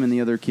had him and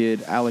the other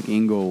kid, Alec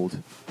Ingold.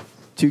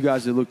 2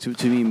 guys that looked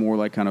to me more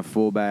like kind of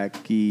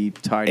fullback-y,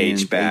 tight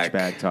end,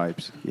 H-back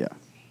types. Yeah.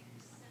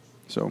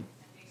 So,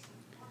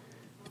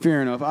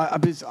 fair enough.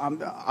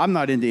 I'm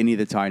not into any of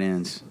the tight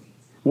ends.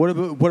 What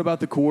about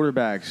the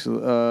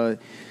quarterbacks?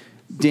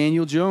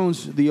 Daniel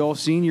Jones, the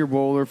all-senior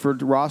bowler for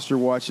roster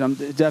watch. I'm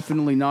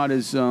definitely not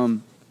as high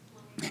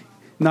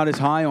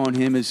on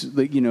him as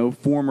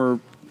former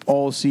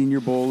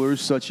all-senior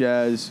bowlers such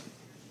as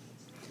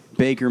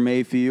Baker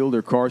Mayfield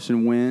or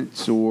Carson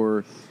Wentz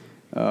or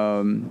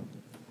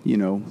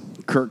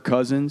Kirk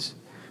Cousins.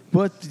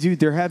 But, dude,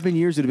 there have been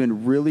years that have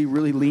been really,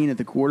 really lean at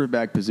the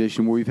quarterback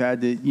position where we've had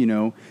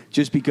to,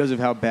 just because of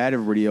how bad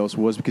everybody else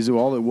was, because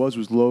all it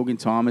was Logan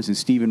Thomas and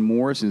Stephen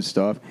Morris and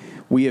stuff,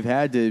 we have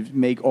had to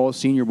make all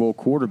Senior Bowl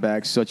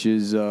quarterbacks such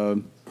as,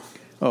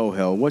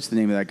 what's the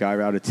name of that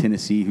guy out of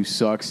Tennessee who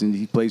sucks and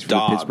he plays for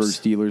the Pittsburgh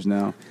Steelers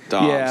now?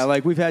 Dobbs. Yeah,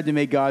 like we've had to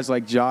make guys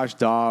like Josh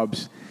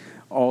Dobbs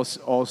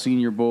all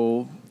Senior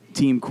Bowl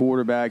team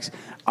quarterbacks.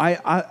 I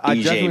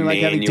definitely like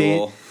having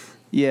Dan.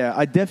 Yeah,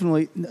 I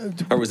definitely.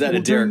 Or was that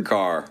a Derek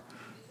Carr?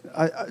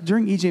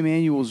 During E.J.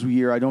 Manuel's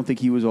year, I don't think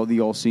he was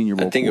the all-senior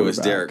bowl. I think it was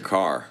Derek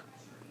Carr.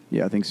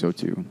 Yeah, I think so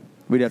too.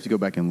 We'd have to go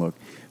back and look.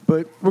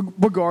 But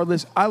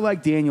regardless, I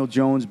like Daniel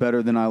Jones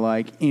better than I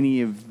like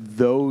any of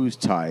those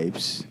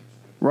types,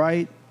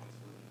 right?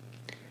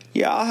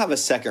 Yeah, I'll have a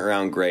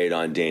second-round grade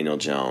on Daniel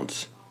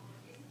Jones.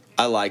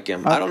 I like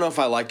him. I don't know if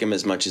I like him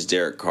as much as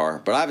Derek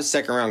Carr, but I have a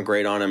second-round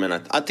grade on him, and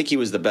I think he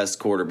was the best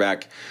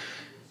quarterback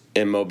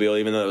in Mobile,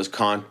 even though it was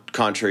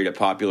contrary to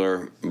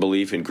popular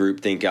belief and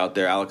groupthink out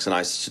there. Alex and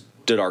I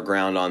stood our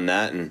ground on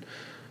that, and,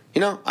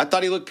 I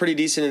thought he looked pretty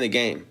decent in the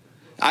game.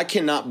 I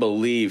cannot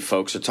believe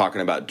folks are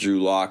talking about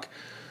Drew Lock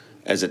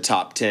as a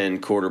top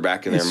 10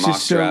 quarterback in their mock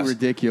drafts. It's just so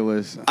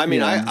ridiculous. I mean,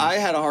 yeah. I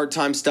had a hard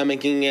time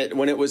stomaching it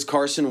when it was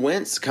Carson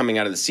Wentz coming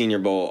out of the Senior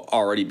Bowl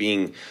already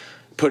being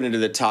put into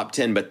the top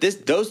 10, but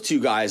those 2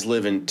 guys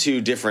live in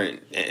 2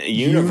 different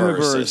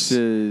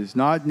universes.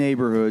 Not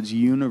neighborhoods,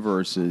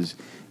 universes.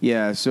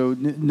 Yeah, so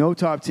no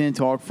top 10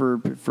 talk for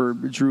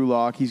Drew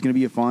Lock. He's going to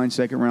be a fine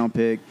second-round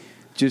pick.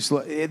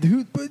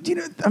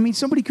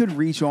 Somebody could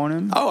reach on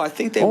him. Oh, I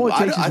think they.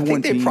 I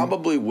think they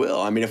probably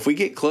will. I mean, if we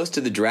get close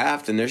to the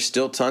draft and there's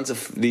still tons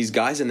of these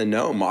guys in the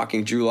know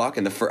mocking Drew Lock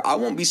in the first, I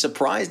won't be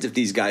surprised if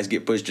these guys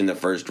get pushed in the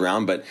first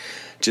round. But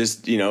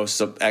just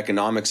some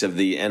economics of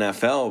the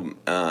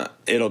NFL,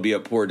 it'll be a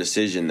poor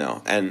decision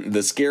though. And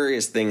the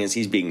scariest thing is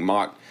he's being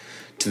mocked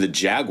to the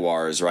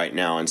Jaguars right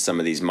now in some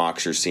of these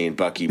mocks you're seeing,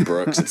 Bucky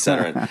Brooks,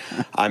 etc.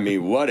 I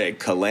mean, what a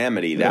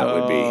calamity that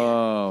would be.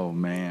 Oh,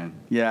 man.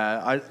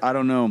 Yeah, I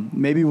don't know.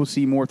 Maybe we'll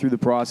see more through the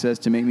process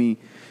to make me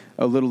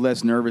a little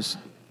less nervous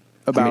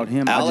about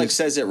him. Alex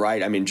says it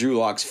right. I mean, Drew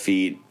Lock's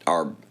feet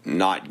are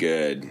not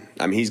good.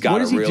 I mean, he's got what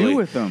does he do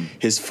with them?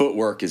 His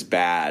footwork is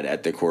bad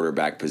at the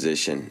quarterback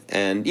position.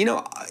 And, he's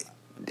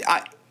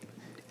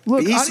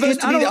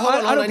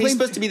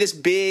supposed to be this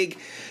big,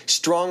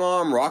 strong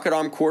arm, rocket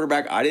arm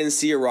quarterback. I didn't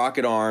see a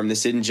rocket arm.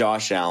 This isn't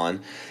Josh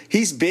Allen.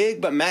 He's big,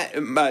 but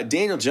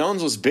Daniel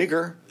Jones was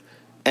bigger,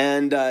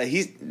 and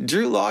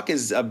Drew Lock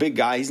is a big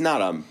guy. He's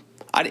not an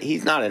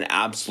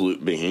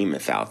absolute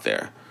behemoth out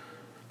there.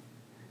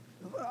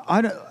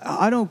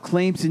 I don't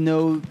claim to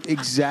know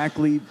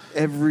exactly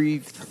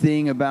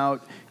everything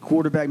about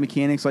quarterback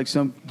mechanics like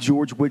some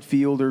George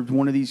Whitfield or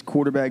one of these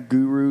quarterback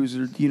gurus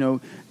or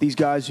these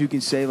guys who can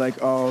say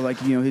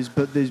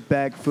his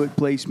back foot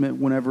placement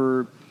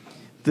whenever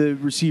the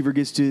receiver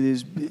gets to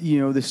his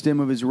the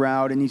stem of his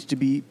route, it needs to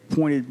be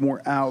pointed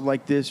more out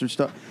like this or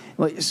stuff.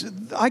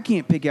 I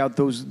can't pick out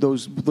those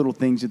little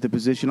things at the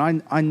position.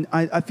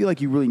 I feel like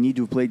you really need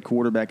to have played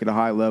quarterback at a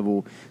high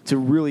level to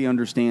really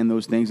understand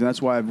those things, and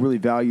that's why I really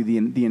value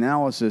the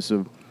analysis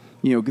of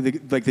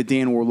like the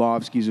Dan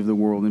Orlovskis of the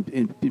world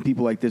and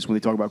people like this when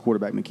they talk about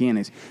quarterback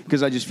mechanics,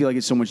 because I just feel like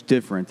it's so much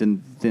different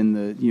than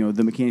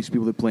the mechanics of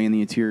people that play in the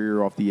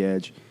interior, off the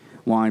edge,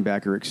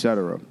 linebacker,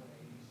 etc.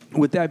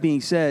 With that being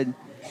said,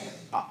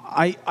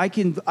 I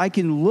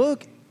can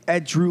look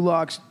at Drew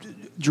Lock's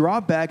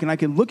drop back, and I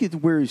can look at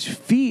where his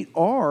feet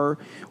are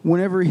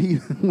whenever he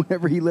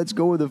lets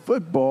go of the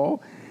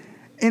football,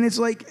 and it's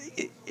like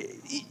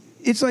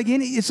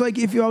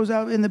if I was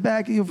out in the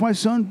back, if my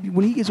son,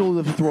 when he gets old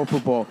enough to throw a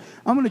football,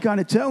 I'm going to kind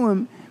of tell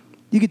him,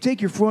 you could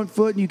take your front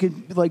foot and you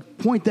could like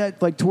point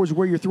that like towards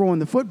where you're throwing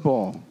the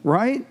football,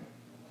 right?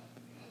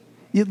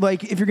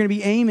 Like if you're going to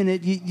be aiming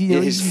it, you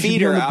know, his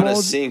feet are out of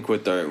sync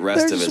with the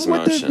rest of his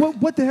motion.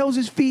 What the hell is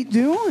his feet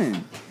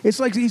doing? It's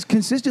like he's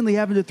consistently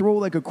having to throw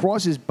like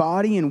across his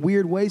body in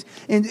weird ways.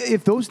 And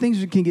if those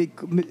things can get,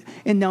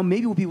 and now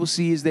maybe what people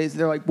see is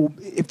they're like, well,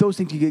 if those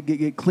things can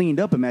get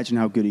cleaned up, imagine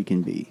how good he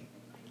can be.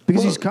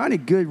 Because he's kind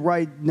of good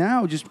right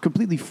now, just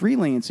completely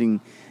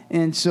freelancing.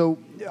 And so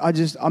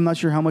I'm not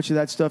sure how much of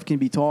that stuff can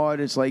be taught.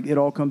 It's like it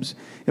all comes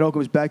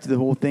back to the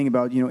whole thing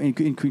about, you know,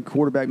 in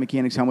quarterback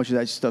mechanics, how much of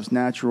that stuff's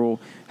natural,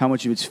 how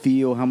much of it's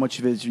feel, how much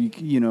of it's,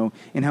 you know,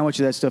 and how much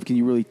of that stuff can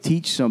you really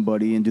teach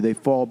somebody, and do they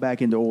fall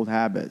back into old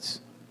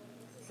habits?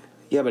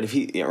 Yeah, but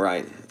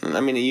right.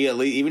 I mean,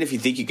 even if you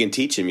think you can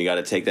teach him, you got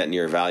to take that in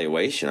your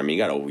evaluation. I mean,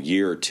 you got a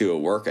year or two of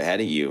work ahead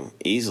of you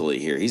easily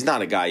here. He's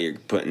not a guy you're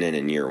putting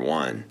in year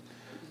one.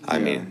 I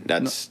mean,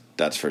 that's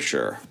for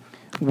sure.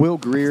 Will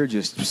Grier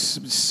just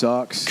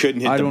sucks.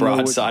 Couldn't hit the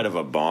broadside of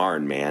a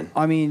barn, man.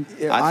 I mean,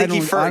 I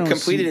think he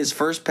completed his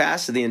first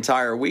pass of the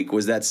entire week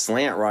was that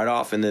slant right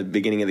off in the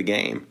beginning of the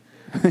game.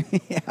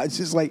 Yeah, it's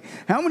just like,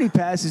 how many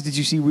passes did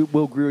you see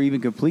Will Grier even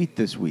complete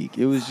this week?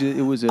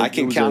 I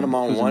can count them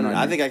on one.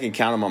 I think I can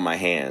count them on my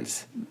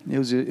hands.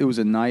 It was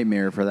a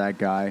nightmare for that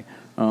guy.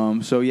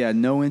 So yeah,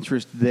 no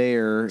interest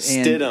there.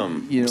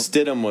 Stidham,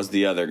 Stidham was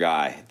the other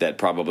guy that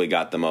probably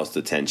got the most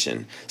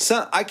attention.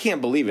 So I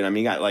can't believe it. I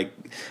mean, you got like,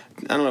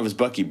 I don't know if it was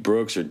Bucky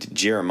Brooks or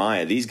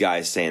Jeremiah. These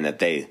guys saying that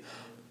they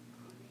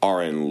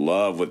are in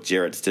love with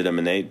Jarrett Stidham,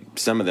 and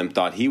some of them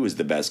thought he was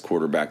the best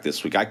quarterback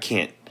this week. I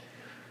can't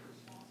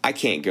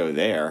go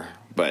there,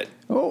 but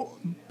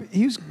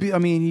he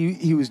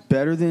was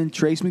better than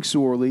Trace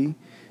McSorley.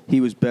 He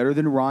was better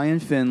than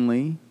Ryan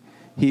Finley.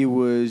 He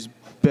was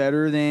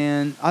better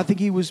than I think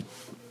he's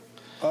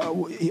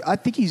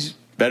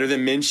better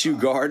than Minshew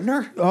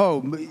Gardner.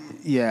 Oh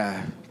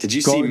yeah. Did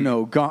you see?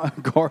 No,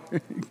 Gardner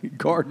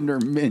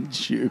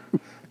Minshew.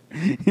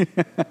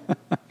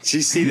 Did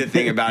you see the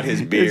thing about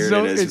his beard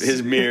and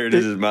his beard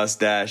is his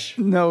mustache?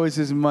 No, it's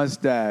his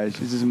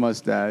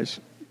mustache.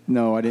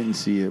 No, I didn't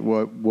see it.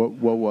 What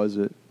was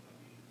it?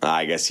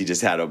 I guess he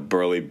just had a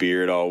burly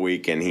beard all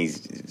week, and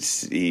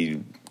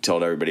he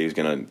told everybody he was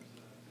going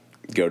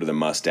to go to the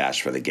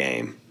mustache for the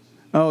game.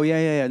 Oh,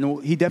 yeah. No,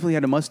 he definitely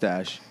had a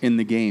mustache in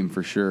the game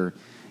for sure.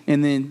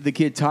 And then the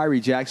kid Tyree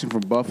Jackson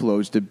from Buffalo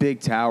is the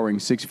big towering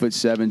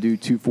 6'7"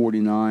 dude,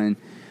 249.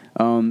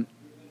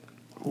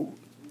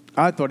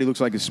 I thought he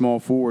looks like a small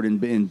forward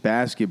in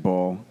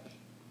basketball.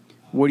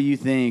 What do you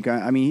think?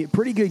 I mean,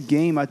 pretty good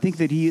game. I think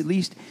that he at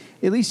least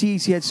he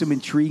had some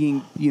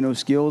intriguing,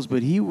 skills,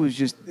 but he was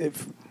just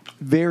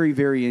very,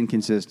 very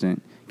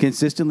inconsistent.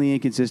 Consistently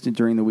inconsistent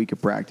during the week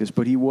of practice.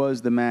 But he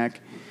was the MAC.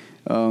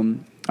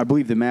 I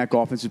believe the MAC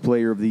Offensive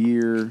Player of the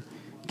Year,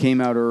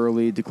 came out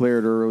early,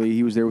 declared early.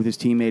 He was there with his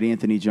teammate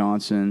Anthony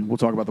Johnson. We'll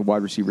talk about the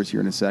wide receivers here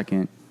in a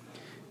second.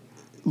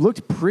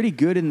 Looked pretty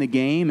good in the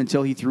game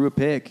until he threw a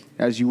pick,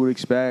 as you would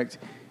expect.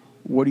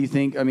 What do you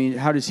think? I mean,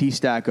 how does he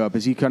stack up?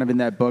 Is he kind of in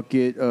that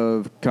bucket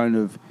of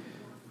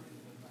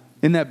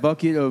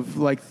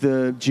like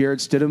the Jarrett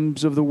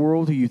Stidhams of the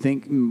world, who you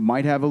think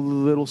might have a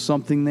little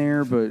something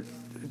there, but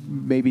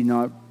maybe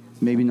not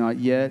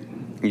yet?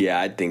 Yeah,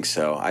 I think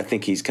so. I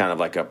think he's kind of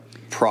like a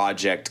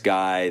project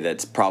guy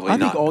that's probably I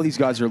think all these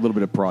guys are a little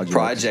bit of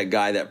project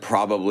guy that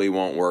probably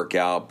won't work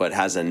out, but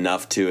has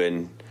enough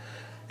to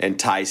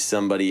entice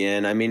somebody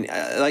in. I mean,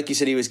 like you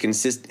said, he was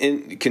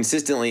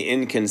consistently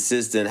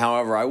inconsistent.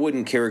 However, I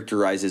wouldn't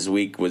characterize his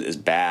week as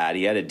bad.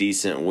 He had a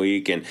decent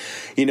week, and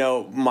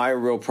my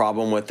real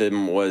problem with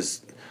him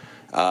was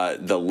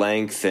the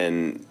length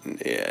and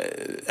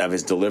of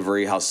his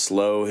delivery, how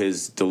slow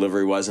his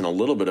delivery was, and a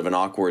little bit of an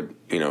awkward,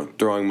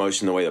 throwing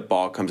motion, the way the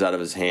ball comes out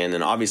of his hand,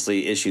 and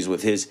obviously issues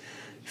with his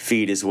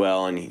feet as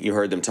well. And you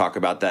heard them talk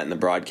about that in the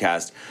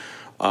broadcast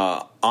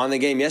on the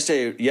game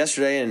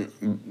yesterday,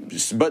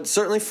 but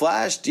certainly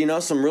flashed,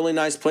 some really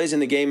nice plays in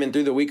the game and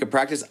through the week of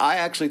practice. I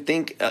actually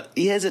think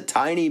he has a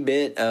tiny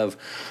bit of,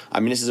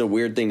 this is a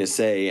weird thing to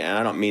say, and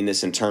I don't mean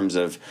this in terms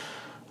of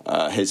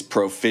his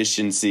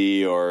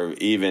proficiency or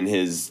even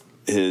his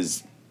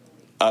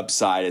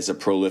upside as a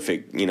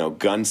prolific,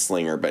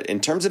 gunslinger. But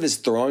in terms of his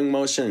throwing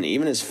motion and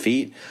even his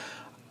feet,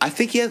 I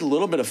think he had a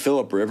little bit of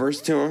Phillip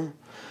Rivers to him.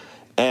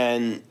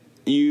 And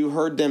you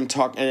heard them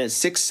talk, and at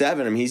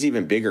 6'7", he's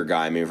even bigger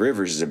guy. I mean,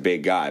 Rivers is a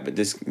big guy, but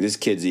this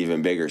kid's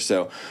even bigger.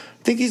 So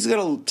I think he's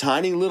got a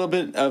tiny little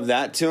bit of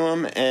that to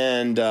him.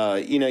 And,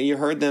 you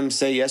heard them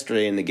say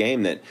yesterday in the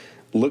game that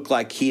looked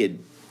like he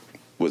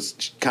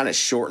was kind of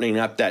shortening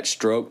up that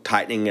stroke,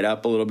 tightening it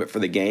up a little bit for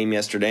the game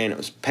yesterday, and it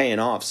was paying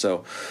off.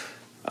 So,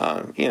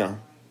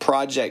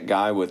 project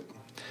guy with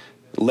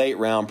late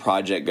round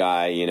project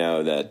guy,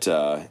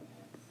 that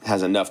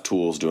has enough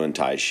tools to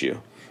untie his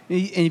shoe.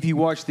 And if you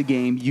watch the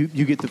game, you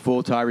get the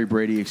full Tyree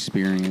Brady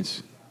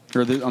experience.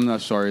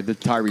 The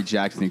Tyree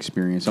Jackson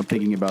experience. I'm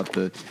thinking about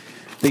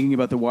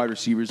the wide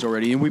receivers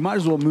already, and we might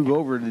as well move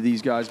over to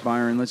these guys,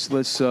 Byron. Let's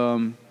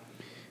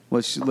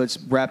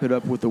wrap it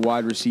up with the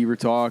wide receiver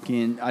talk.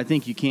 And I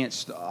think you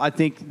can't. I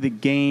think the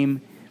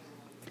game.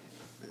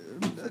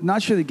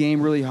 Not sure the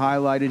game really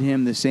highlighted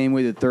him the same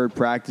way the third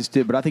practice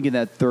did, but I think in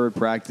that third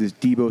practice,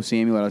 Deebo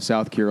Samuel out of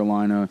South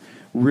Carolina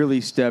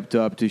really stepped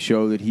up to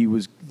show that he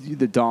was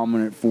the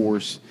dominant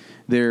force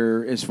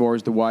there as far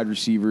as the wide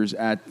receivers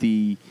at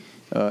the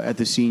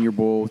Senior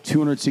Bowl.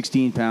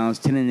 216 pounds,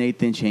 10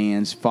 1/8 inch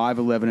hands,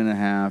 5'11 and a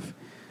half.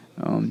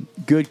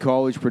 Good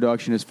college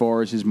production as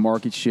far as his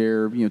market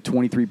share.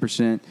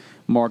 23%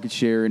 market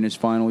share in his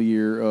final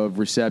year of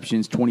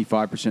receptions,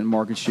 25%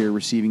 market share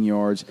receiving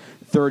yards,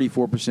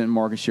 34%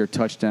 market share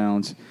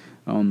touchdowns.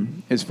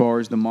 As far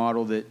as the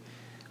model that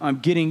I'm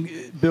getting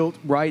built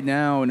right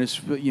now, and it's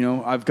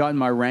I've gotten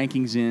my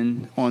rankings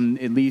in on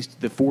at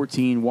least the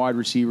 14 wide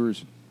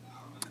receivers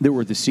that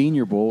were at the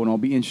Senior Bowl, and I'll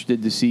be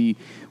interested to see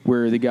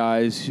where the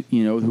guys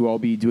who I'll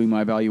be doing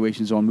my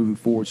evaluations on moving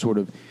forward sort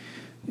of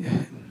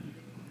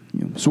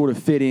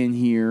fit in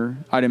here.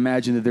 I'd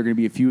imagine that there are going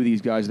to be a few of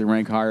these guys that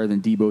rank higher than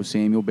Deebo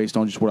Samuel based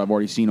on just what I've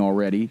already seen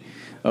already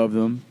of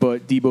them.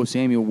 But Deebo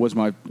Samuel was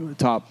my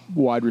top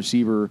wide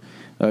receiver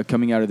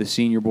coming out of the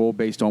Senior Bowl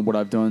based on what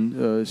I've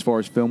done as far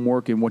as film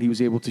work and what he was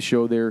able to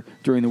show there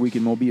during the week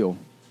in Mobile.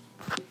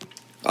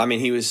 I mean,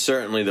 he was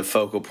certainly the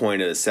focal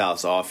point of the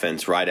South's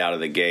offense right out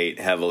of the gate,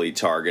 heavily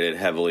targeted,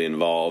 heavily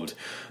involved,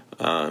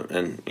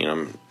 and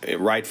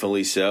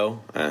rightfully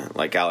so.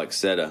 Like Alex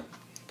said,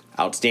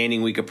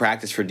 outstanding week of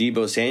practice for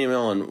Deebo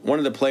Samuel, and one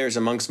of the players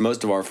amongst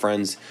most of our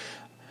friends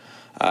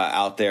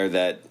out there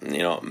that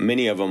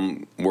many of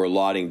them were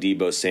lauding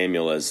Deebo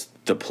Samuel as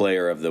the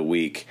player of the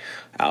week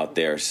out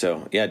there.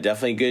 So yeah,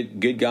 definitely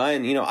good guy.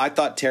 And I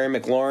thought Terry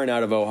McLaurin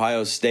out of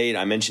Ohio State,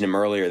 I mentioned him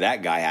earlier,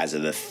 that guy has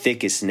the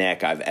thickest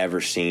neck I've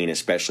ever seen,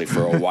 especially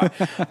for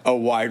a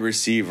wide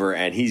receiver,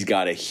 and he's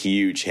got a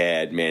huge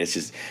head, man. It's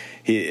just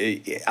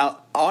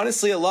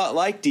honestly a lot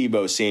like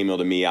Deebo Samuel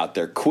to me out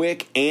there.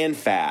 Quick and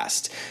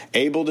fast,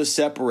 able to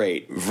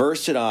separate,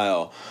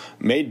 versatile,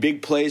 made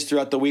big plays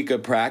throughout the week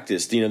of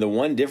practice. The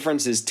one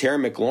difference is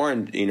Terry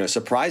McLaurin,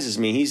 surprises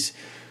me. He's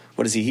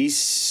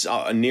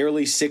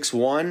nearly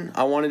 6'1",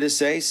 I wanted to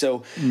say.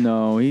 So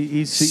no,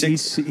 he's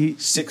 6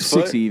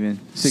 foot? 6 even.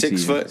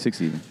 6 foot?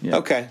 6 even, yeah.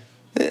 Okay.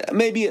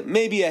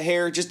 Maybe a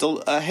hair, just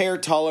a hair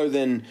taller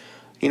than...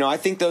 I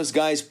think those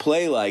guys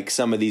play like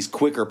some of these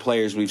quicker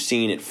players we've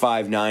seen at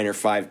 5'9" or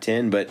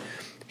 5'10", but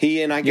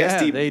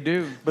they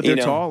do. But they're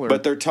taller.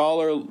 But they're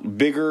taller,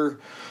 bigger,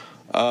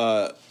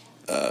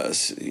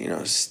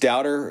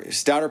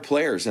 stouter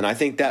players, and I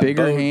think that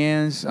bigger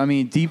hands. I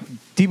mean,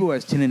 Deebo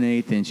has 10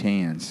 1/8 inch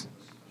hands.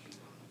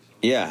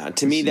 Yeah,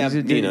 to me he's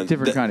a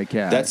different kind of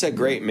cat. That's a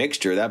great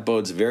mixture. That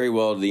bodes very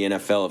well to the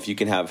NFL if you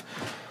can have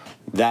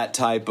that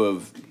type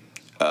of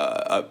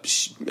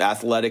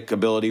athletic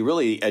ability,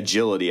 really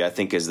agility, I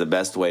think is the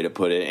best way to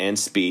put it, and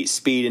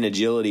speed and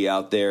agility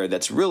out there.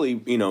 That's really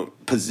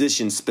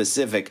position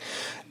specific,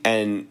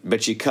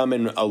 but you come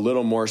in a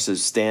little more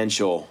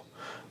substantial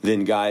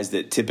than guys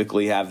that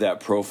typically have that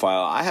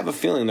profile. I have a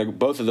feeling that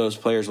both of those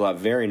players will have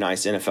very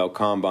nice NFL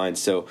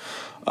combines. So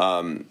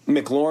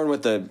McLaurin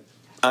with the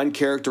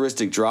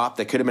uncharacteristic drop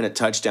that could have been a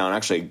touchdown,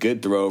 actually a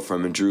good throw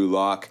from Drew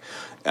Lock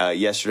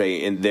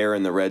yesterday in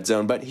the red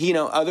zone. But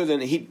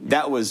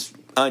that was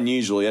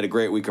unusual. He had a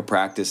great week of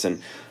practice, and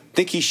I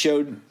think he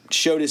showed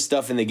his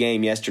stuff in the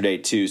game yesterday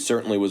too.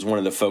 Certainly was one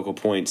of the focal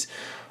points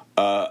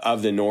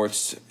of the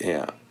North's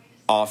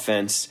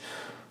offense.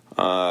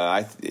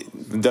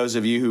 Those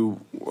of you who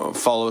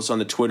follow us on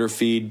the Twitter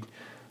feed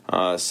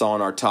saw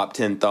in our top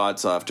 10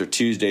 thoughts after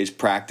Tuesday's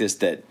practice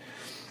that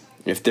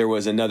if there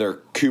was another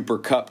Cooper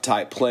Kupp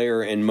type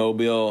player in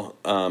Mobile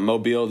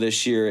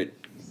this year, it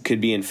could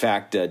be in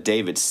fact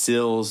David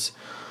Sills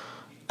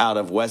out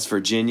of West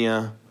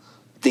Virginia.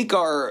 I think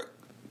our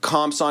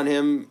comps on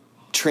him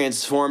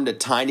transformed a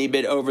tiny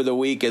bit over the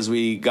week as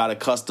we got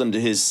accustomed to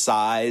his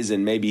size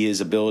and maybe his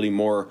ability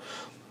a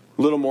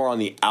little more on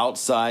the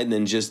outside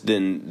than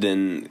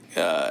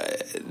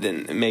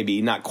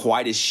maybe not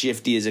quite as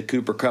shifty as a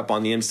Cooper Kupp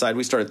on the inside.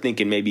 We started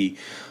thinking maybe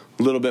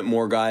a little bit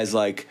more guys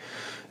like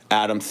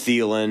Adam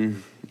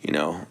Thielen,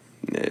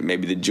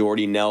 maybe the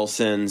Jordy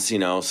Nelsons,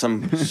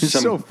 some. It's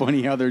so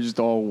funny how they're just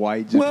all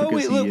white.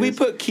 We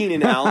put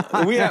Keenan Allen.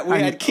 We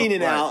had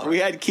Keenan Allen. We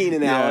had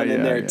Keenan Allen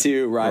in there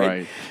too,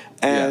 right?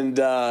 And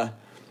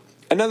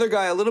another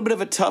guy, a little bit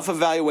of a tough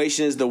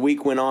evaluation as the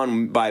week went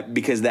on,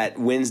 because that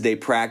Wednesday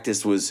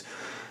practice was,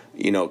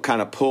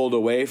 kind of pulled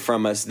away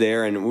from us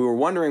there, and we were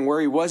wondering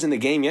where he was in the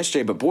game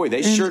yesterday. But boy,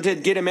 they sure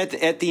did get him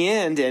at the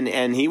end,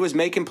 and he was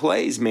making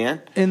plays,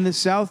 man. And the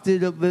South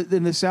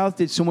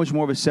did so much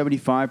more of a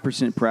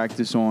 75%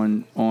 practice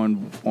on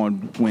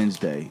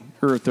Wednesday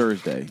or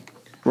Thursday.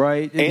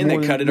 right? And they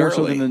cut it more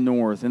so early. than the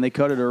North, and they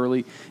cut it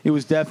early. It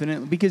was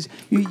definitely because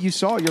you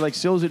saw it. You're like,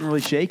 Sills isn't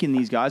really shaking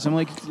these guys. I'm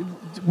like,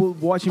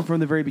 watching from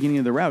the very beginning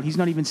of the route, he's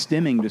not even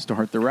stemming to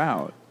start the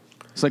route.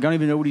 It's like I don't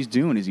even know what he's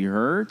doing. Is he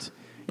hurt?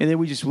 And then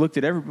we just looked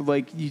at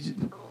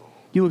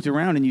you looked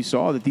around and you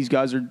saw that these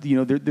guys are,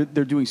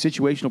 they're doing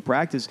situational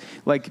practice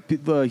like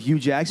Hugh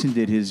Jackson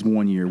did his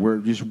 1 year, where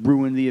it just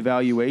ruined the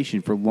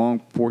evaluation for long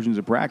portions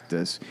of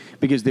practice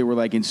because they were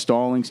like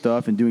installing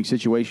stuff and doing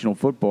situational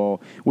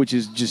football, which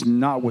is just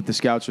not what the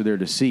scouts are there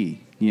to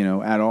see,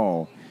 at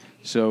all.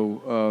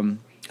 So,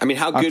 I mean,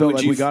 how good I felt would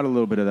like you? we got a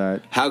little bit of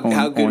that. How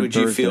good would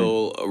you Thursday.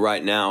 feel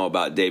right now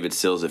about David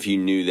Sills if you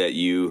knew that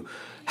you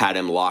had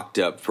him locked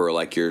up for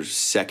like your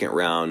second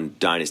round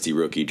dynasty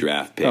rookie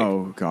draft pick?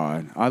 Oh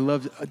God, I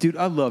love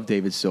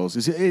David Sills.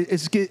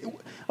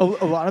 A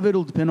lot of it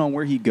will depend on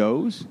where he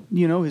goes.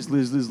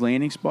 His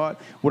landing spot.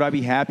 Would I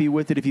be happy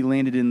with it if he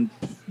landed in,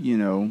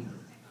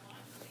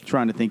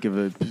 trying to think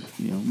of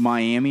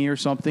Miami or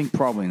something?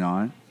 Probably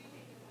not.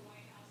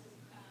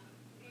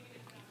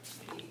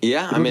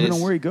 Yeah, I mean,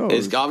 on where he goes.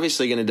 It's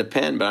obviously going to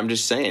depend, but I'm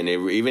just saying,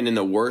 even in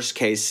the worst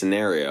case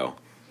scenario,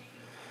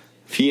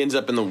 if he ends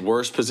up in the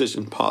worst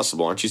position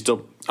possible, aren't you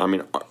still? I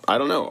mean, I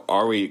don't know.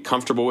 Are we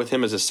comfortable with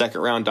him as a second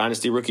round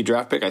dynasty rookie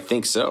draft pick? I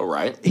think so,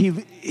 right?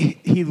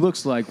 He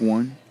looks like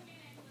one.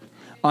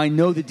 I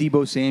know that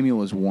Deebo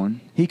Samuel is one.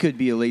 He could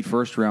be a late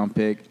first round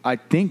pick. I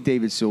think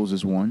David Sills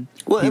is one.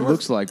 He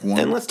looks like one.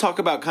 And let's talk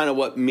about kind of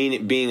what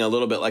being a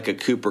little bit like a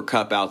Cooper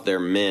Kupp out there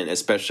meant,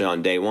 especially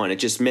on day one. It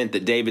just meant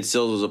that David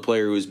Sills was a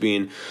player who was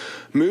being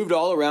moved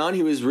all around.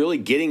 He was really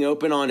getting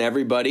open on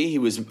everybody. He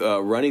was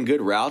running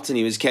good routes, and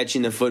he was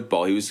catching the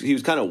football. He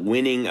was kind of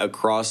winning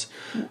across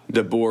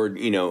the board,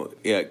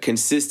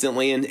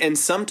 consistently, and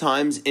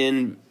sometimes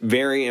in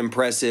very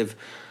impressive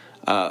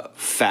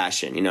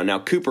fashion. Now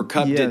Cooper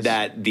Kupp did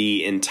that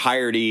the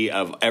entirety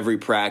of every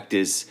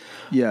practice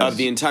of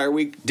the entire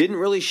week. Didn't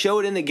really show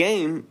it in the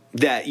game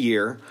that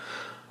year.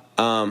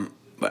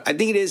 But I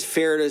think it is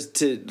fair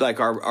to like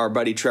our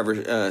buddy Trevor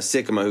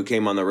Sikkema, who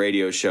came on the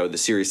radio show, the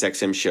Sirius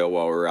XM show,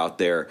 while we were out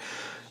there.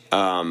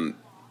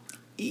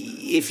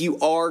 If you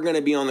are going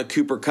to be on the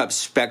Cooper Kupp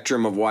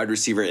spectrum of wide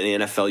receiver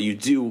in the NFL,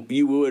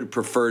 you would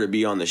prefer to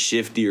be on the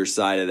shiftier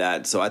side of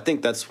that. So I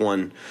think that's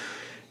one.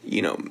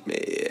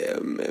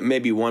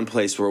 Maybe one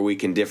place where we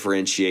can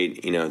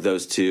differentiate,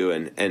 those two,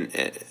 and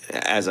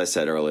as I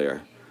said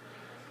earlier,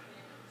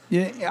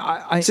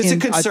 it's a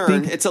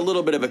concern. It's a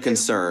little bit of a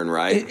concern,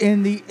 right?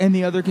 And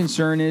the other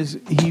concern is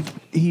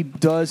he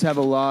does have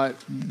a lot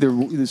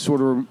the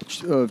sort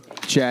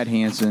of Chad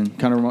Hansen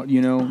kind of,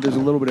 there's a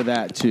little bit of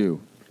that too.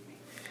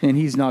 And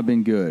he's not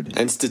been good.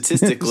 And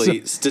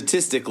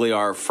statistically,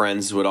 our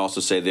friends would also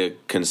say the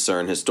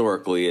concern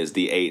historically is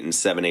the 8 and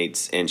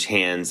 7/8 inch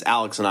hands.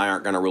 Alex and I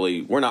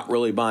we're not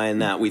really buying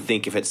that. We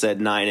think if it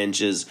said 9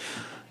 inches,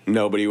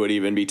 nobody would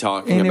even be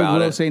talking about it.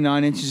 And it will say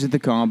 9 inches at the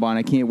combine.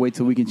 I can't wait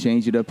till we can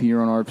change it up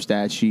here on our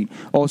stat sheet.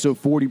 Also,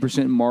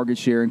 40% market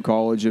share in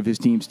college of his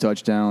team's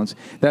touchdowns.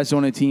 That's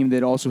on a team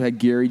that also had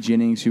Gary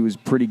Jennings, who was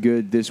pretty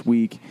good this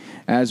week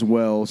as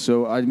well.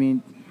 So, I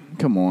mean,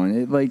 come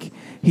on,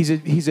 he's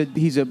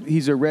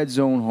a red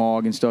zone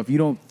hog and stuff. You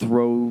don't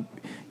throw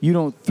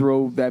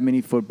that many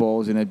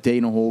footballs in a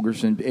Dana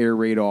Holgorsen air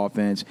raid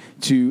offense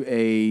to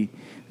a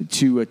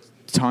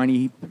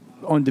tiny,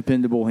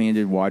 undependable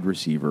handed wide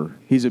receiver.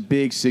 He's a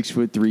big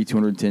 6'3",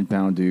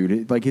 210-pound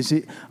dude.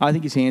 I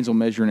think his hands will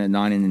measure in at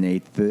 9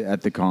 1/8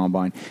 at the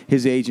combine.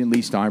 His agent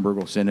Lee Steinberg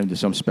will send him to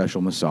some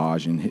special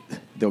massage, and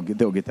they'll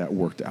get that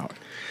worked out.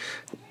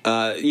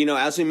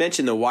 As we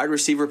mentioned, the wide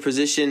receiver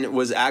position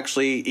was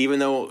actually, even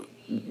though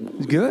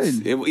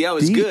good. It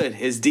was deep. Good.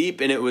 It's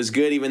deep, and it was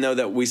good, even though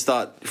that we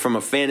thought from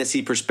a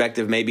fantasy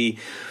perspective, maybe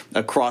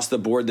across the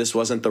board, this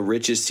wasn't the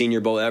richest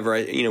Senior Bowl ever.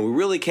 We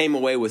really came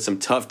away with some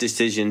tough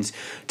decisions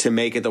to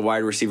make at the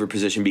wide receiver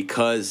position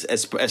because,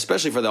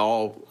 especially for the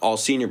all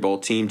Senior Bowl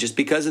team, just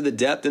because of the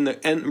depth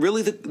and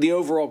really the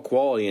overall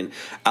quality. And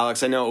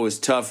Alex, I know it was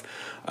tough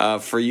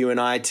for you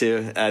and I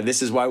to.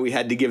 This is why we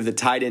had to give the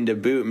tight end a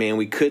boot, man.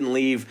 We couldn't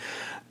leave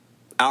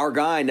our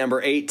guy, number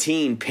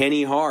 18,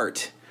 Penny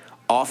Hart,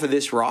 off of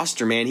this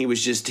roster, man.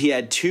 He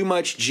had too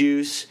much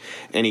juice,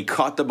 and he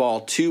caught the ball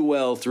too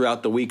well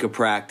throughout the week of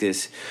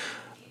practice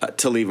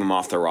to leave him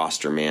off the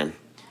roster, man.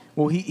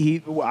 Well,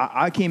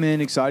 I came in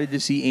excited to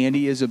see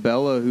Andy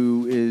Isabella,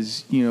 who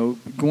is,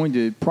 going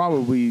to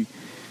probably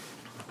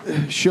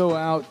show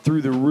out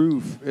through the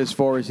roof as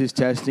far as his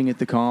testing at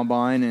the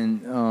combine.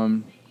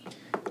 And,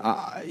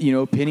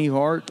 Penny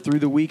Hart through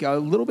the week, a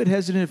little bit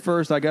hesitant at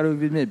first. I got to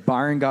admit,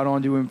 Byron got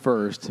onto him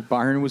first.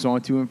 Byron was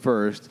onto him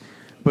first.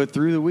 But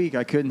through the week,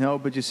 I couldn't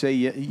help but just say,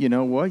 you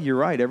know what, you're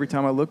right. Every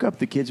time I look up,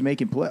 the kid's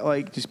making play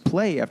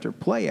after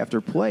play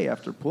after play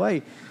after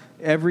play.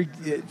 Every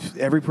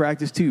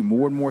practice, too.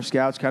 More and more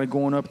scouts kind of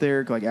going up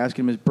there, like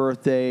asking him his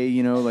birthday,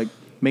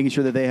 making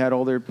sure that they had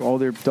all their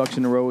ducks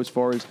in a row as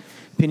far as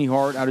Penny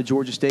Hart out of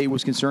Georgia State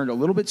was concerned. A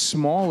little bit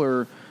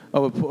smaller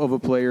of a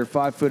player,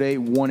 5'8",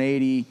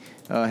 180,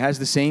 has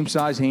the same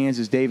size hands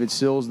as David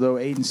Sills, though,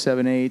 8 and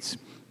 7/8.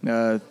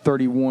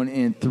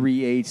 31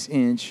 3/8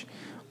 inch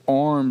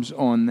arms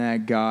on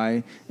that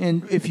guy.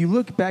 And if you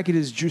look back at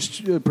his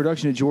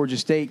production at Georgia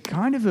State,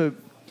 kind of a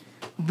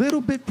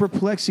little bit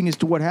perplexing as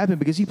to what happened,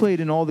 because he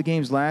played in all the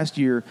games last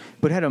year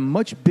but had a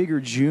much bigger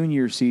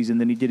junior season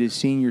than he did his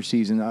senior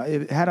season.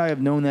 Had I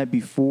have known that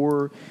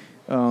before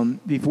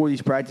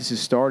these practices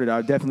started,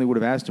 I definitely would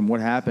have asked him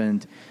what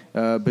happened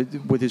but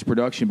with his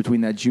production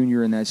between that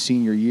junior and that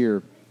senior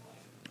year.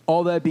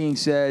 All that being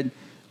said,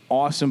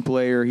 awesome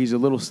player. He's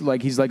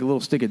like a little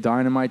stick of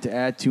dynamite to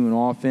add to an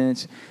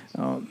offense.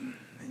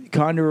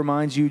 Kind of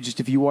reminds you,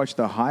 just if you watch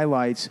the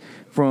highlights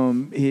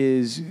from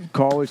his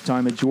college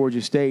time at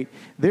Georgia State,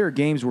 there are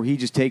games where he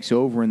just takes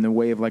over in the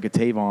way of like a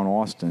Tavon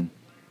Austin,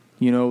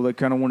 like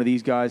kind of one of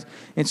these guys.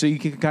 And so you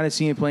can kind of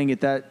see him playing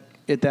at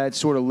that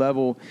sort of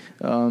level.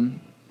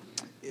 In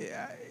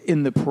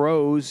the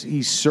pros,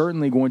 he's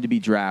certainly going to be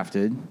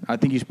drafted. I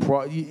think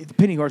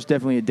Penny Hart's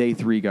definitely a day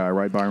 3 guy,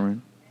 right,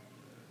 Byron?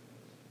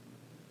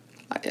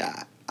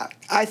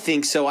 I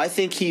think so. I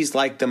think he's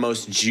like the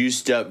most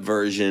juiced up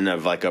version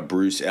of like a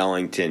Bruce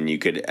Ellington you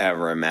could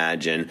ever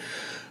imagine.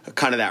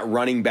 Kind of that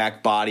running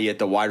back body at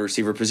the wide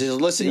receiver position.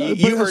 Listen,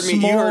 you heard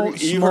me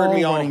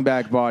all running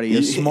back body,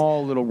 a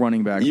small little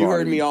running back body. You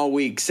heard me all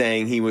week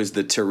saying he was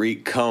the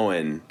Tariq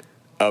Cohen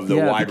of the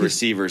wide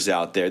receivers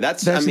out there.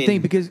 That's the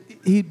thing, because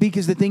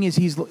the thing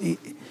is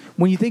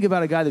when you think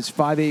about a guy that's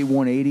 5'8",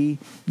 180,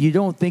 you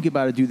don't think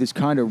about a dude that's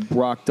kind of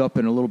rocked up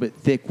and a little bit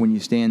thick when you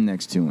stand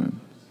next to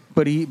him.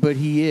 But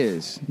he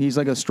is. He's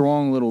like a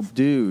strong little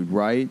dude,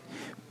 right?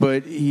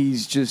 But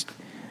he's just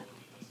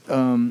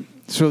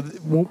so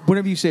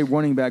whenever you say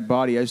running back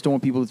body, I just don't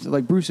want people to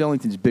like Bruce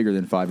Ellington's bigger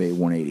than 5'8",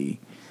 180.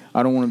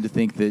 I don't want him to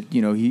think that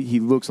he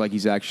looks like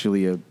he's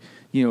actually a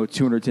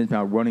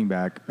 210-pound running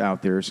back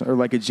out there, or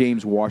like a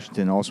James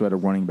Washington also had a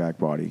running back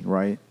body,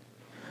 right?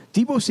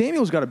 Deebo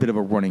Samuel's got a bit of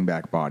a running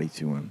back body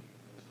to him.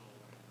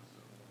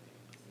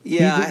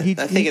 Yeah, I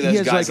think of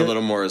those guys like a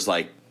little more as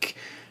like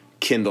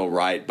Kendall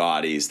Wright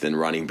bodies than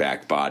running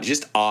back bodies.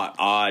 Just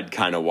odd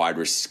kind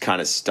of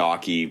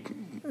stocky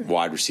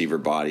wide receiver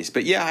bodies.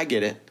 But yeah, I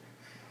get it.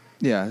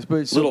 Yeah,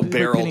 but little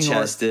barrel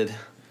chested.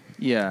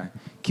 Yeah,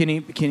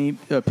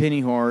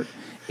 Penny Hart,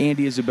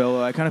 Andy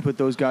Isabella. I kind of put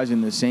those guys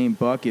in the same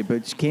bucket,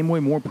 but came away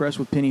more impressed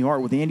with Penny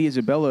Hart. With Andy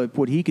Isabella,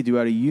 what he could do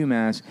out of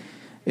UMass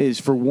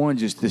is, for one,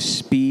 just the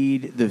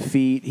speed, the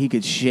feet. He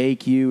could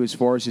shake you as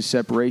far as his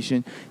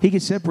separation. He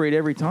could separate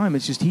every time.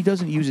 It's just he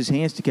doesn't use his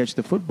hands to catch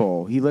the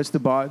football. He lets the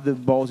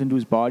balls into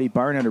his body.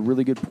 Byron had a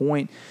really good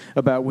point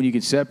about when you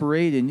can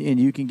separate and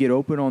you can get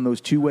open on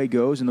those two-way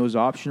goes and those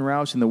option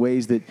routes in the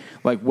ways that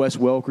like Wes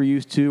Welker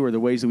used to, or the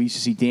ways that we used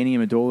to see Danny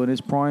Amendola in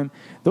his prime.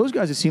 Those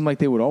guys, it seemed like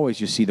they would always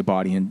just see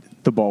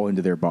the ball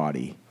into their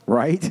body,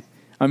 right?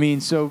 I mean,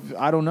 so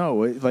I don't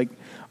know.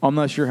 I'm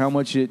not sure how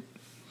much it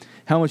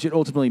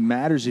ultimately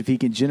matters if he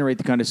can generate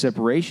the kind of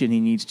separation he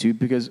needs to,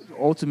 because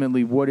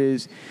ultimately what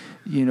is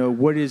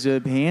a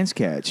hands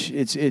catch?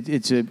 It's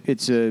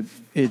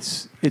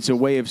a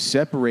way of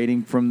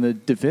separating from the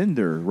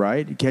defender,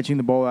 right? Catching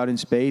the ball out in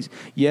space.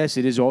 Yes,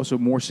 it is also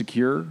more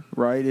secure,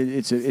 right?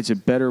 It's a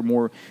better,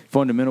 more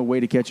fundamental way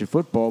to catch a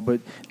football,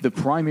 but the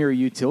primary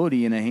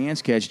utility in a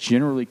hands catch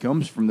generally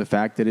comes from the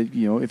fact that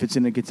if it's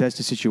in a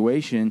contested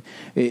situation,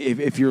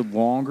 if you're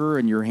longer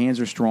and your hands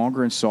are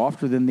stronger and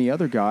softer than the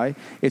other guy,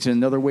 it's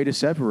another way to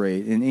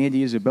separate. And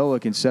Andy Isabella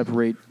can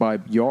separate by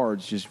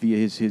yards just via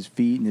his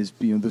feet and his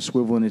the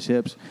swivel in his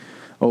hips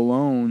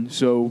alone.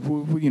 So,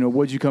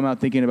 what'd you come out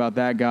thinking about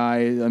that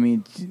guy? I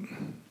mean,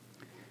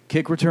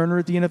 kick returner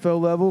at the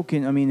NFL level?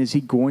 Is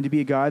he going to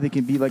be a guy that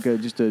can be like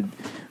just a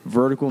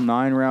vertical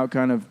 9 route,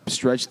 kind of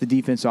stretch the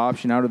defense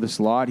option out of the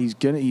slot? He's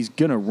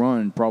gonna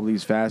run probably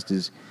as fast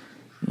as,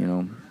 he's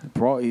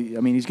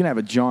gonna have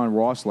a John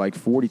Ross like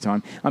 40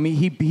 time.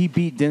 He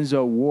beat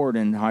Denzel Ward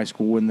in high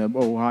school in the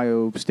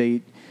Ohio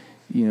State,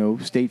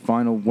 state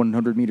final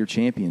 100-meter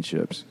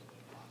championships.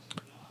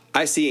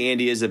 I see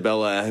Andy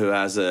Isabella, who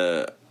has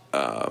as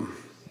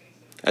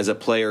a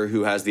player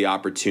who has the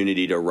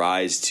opportunity to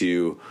rise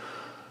to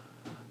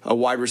a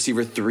wide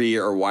receiver 3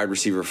 or wide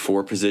receiver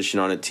 4 position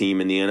on a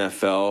team in the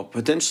NFL,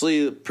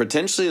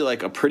 potentially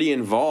like a pretty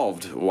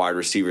involved wide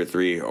receiver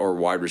 3 or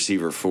wide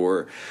receiver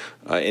 4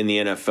 in the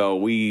NFL.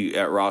 We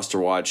at Roster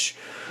Watch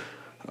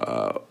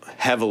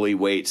heavily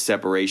weight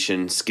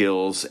separation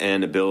skills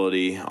and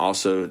ability,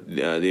 also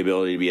the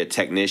ability to be a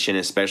technician,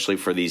 especially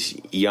for these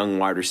young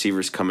wide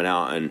receivers coming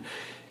out. And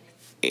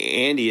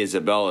Andy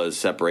Isabella's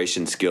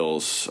separation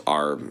skills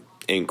are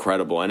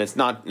incredible. And it's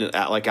not,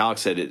 like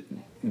Alex said,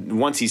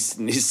 once he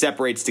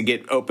separates to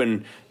get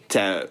open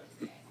to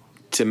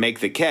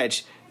make the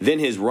catch, then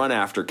his run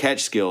after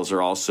catch skills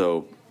are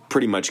also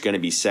pretty much going to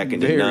be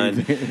second to none.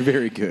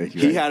 Very good.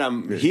 He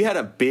had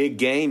a big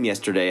game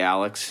yesterday,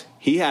 Alex.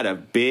 He had a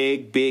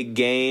big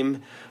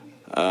game.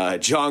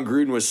 John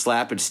Gruden was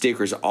slapping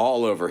stickers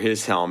all over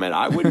his helmet.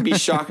 I wouldn't be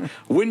shocked.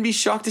 Wouldn't be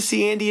shocked to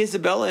see Andy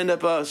Isabella end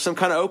up some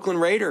kind of Oakland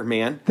Raider,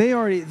 man. They've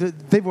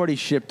already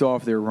shipped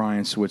off their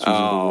Ryan Switzers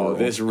of the world.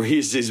 This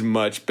Reese is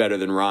much better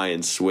than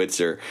Ryan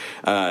Switzer.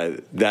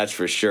 That's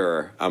for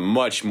sure. A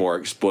much more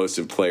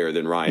explosive player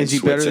than Ryan Switzer.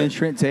 Is he better than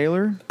Trent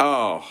Taylor?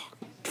 Oh,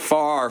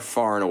 far,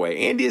 far and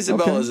away. Andy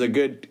Isabella is a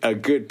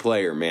good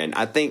player, man.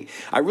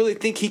 I really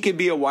think he could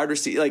be a wide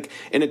receiver. Like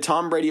in a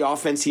Tom Brady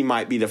offense, he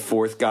might be the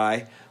fourth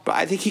guy, but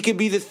I think he could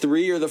be the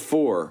 3 or the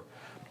 4,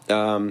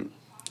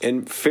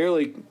 in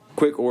fairly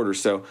quick order.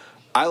 So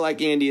I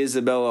like Andy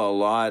Isabella a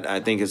lot. I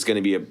think it's going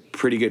to be a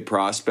pretty good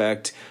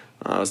prospect.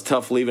 It was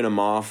tough leaving him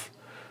off.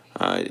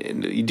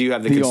 You do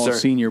have the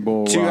All-Senior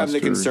Bowl roster. Have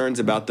the concerns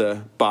about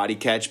the body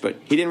catch, but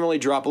he didn't really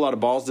drop a lot of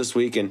balls this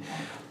week. And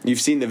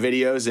you've seen the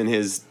videos in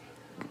his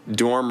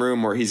dorm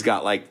room where he's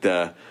got like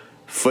the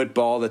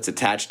football that's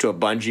attached to a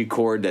bungee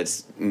cord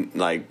that's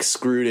like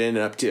screwed in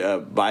up to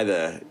by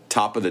the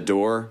top of the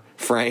door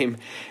frame,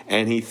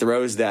 and he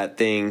throws that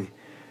thing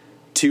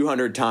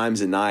 200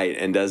 times a night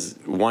and does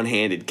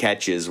one-handed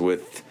catches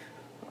with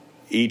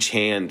each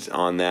hand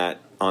on that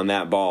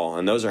ball,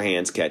 and those are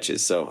hands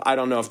catches. So I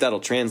don't know if that'll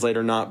translate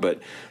or not, but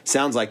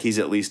sounds like he's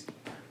at least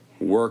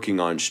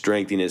working on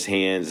strengthening his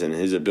hands and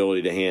his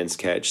ability to hands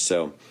catch.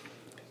 So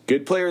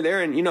good player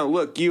there. And,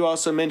 look, you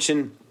also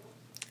mentioned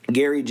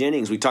Gary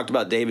Jennings. We talked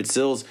about David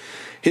Sills.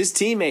 His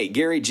teammate,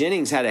 Gary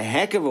Jennings, had a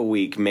heck of a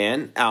week,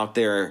 man, out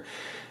there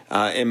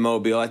in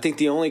Mobile. I think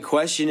the only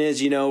question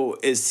is,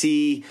 is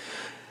he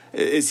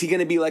going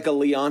to be like a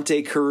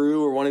Leonte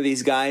Carew or one of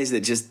these guys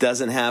that just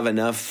doesn't have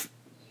enough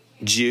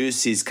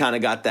juice? He's kind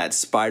of got that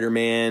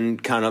Spider-Man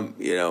kind of,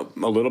 a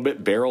little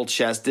bit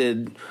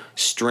barrel-chested,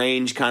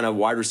 strange kind of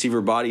wide receiver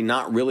body,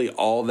 not really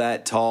all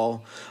that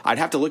tall. I'd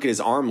have to look at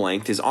his arm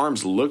length. His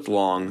arms looked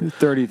long.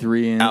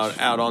 33 inch.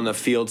 Out on the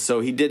field,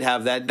 so he did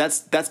have that.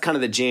 That's kind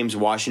of the James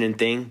Washington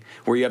thing,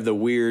 where you have the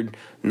weird,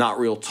 not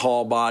real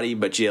tall body,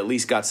 but you at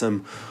least got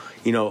some,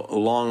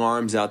 long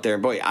arms out there.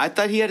 Boy, I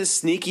thought he had a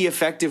sneaky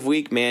effective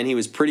week, man. He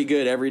was pretty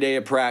good every day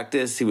of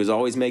practice. He was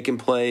always making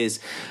plays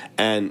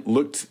and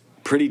looked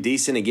pretty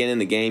decent again in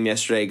the game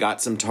yesterday,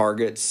 got some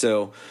targets.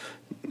 So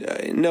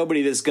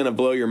nobody that's going to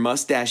blow your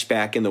mustache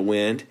back in the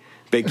wind.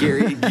 But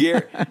Gary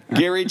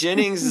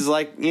Jennings is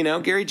like,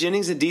 Gary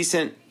Jennings a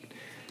decent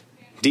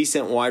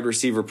wide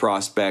receiver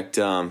prospect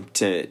to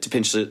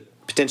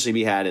potentially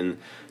be had in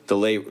the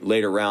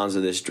later rounds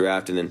of this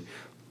draft. And then,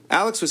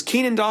 Alex, was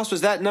Keenan Doss,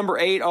 was that number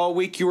 8 all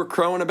week you were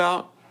crowing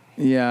about?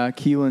 Yeah,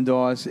 Keelan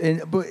Doss,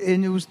 and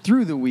it was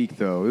through the week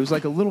though. It was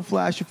like a little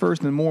flash at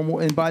first, and then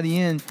more, and by the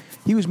end,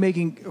 he was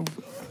making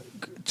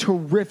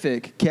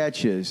terrific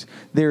catches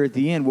there at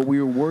the end. What we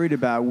were worried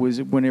about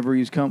was when he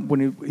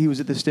was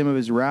at the stem of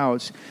his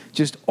routes,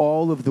 just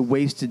all of the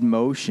wasted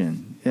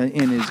motion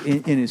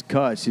in his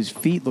cuts. His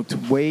feet looked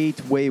way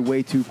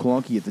too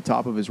clunky at the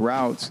top of his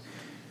routes.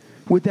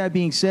 With that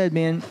being said,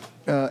 man,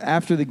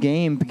 after the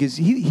game, because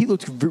he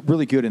looked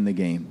really good in the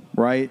game,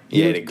 right?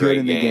 He looked good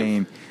in the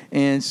game.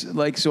 And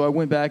so I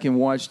went back and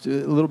watched a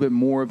little bit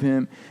more of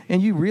him,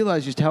 and you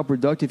realize just how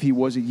productive he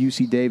was at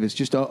UC Davis.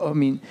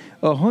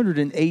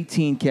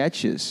 118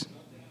 catches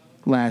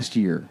last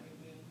year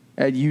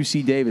at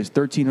UC Davis,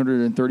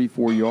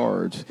 1,334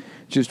 yards.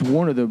 Just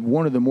one of the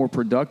more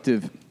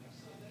productive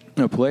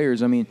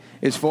players. I mean,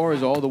 as far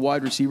as all the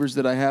wide receivers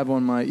that I have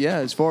on my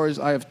as far as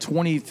I have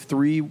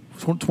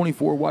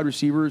 24 wide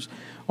receivers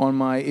on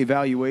my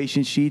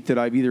evaluation sheet that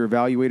I've either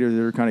evaluated or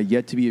that are kind of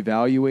yet to be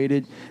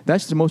evaluated.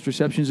 That's the most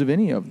receptions of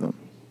any of them.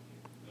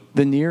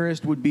 The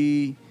nearest would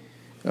be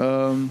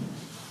another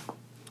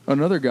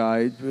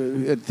guy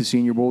at the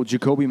Senior Bowl,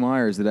 Jacoby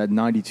Myers, that had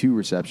 92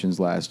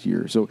 receptions last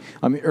year. So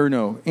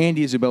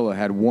Andy Isabella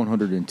had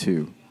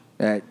 102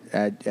 at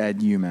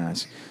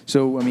UMass.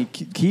 So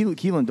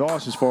Keelan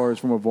Doss, as far as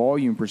from a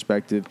volume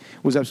perspective,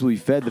 was absolutely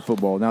fed the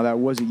football. Now that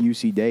was at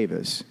UC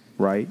Davis,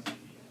 right?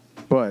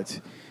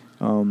 But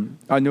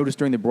I noticed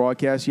during the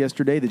broadcast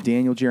yesterday that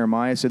Daniel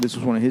Jeremiah said this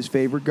was one of his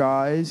favorite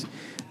guys.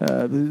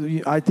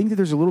 I think that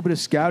there's a little bit of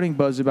scouting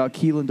buzz about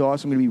Keelan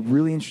Doss. I'm going to be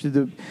really interested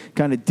to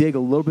kind of dig a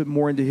little bit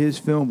more into his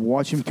film,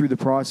 watch him through the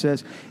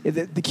process.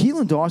 The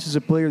Keelan Doss is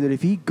a player that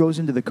if he goes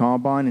into the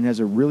combine and has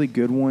a really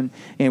good one,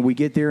 and we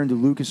get there into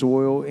Lucas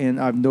Oil,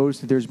 and I've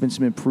noticed that there's been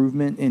some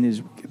improvement in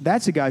his.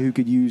 That's a guy who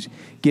could use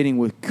getting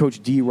with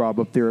Coach D-Rob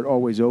up there at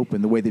Always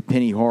Open, the way that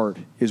Penny Hart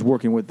is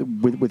working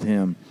with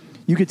him.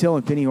 You could tell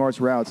in Penny Hart's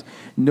routes,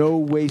 no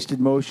wasted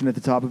motion at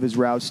the top of his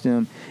route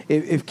stem.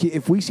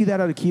 If we see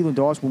that out of Keelan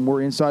Doss when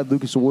we're inside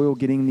Lucas Oil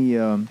getting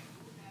the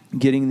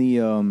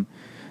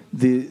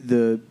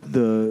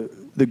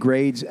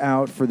grades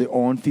out for the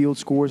on-field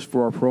scores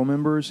for our pro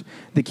members,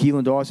 the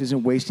Keelan Doss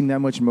isn't wasting that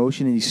much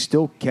motion, and he's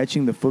still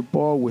catching the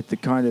football with the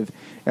kind of,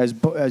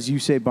 as you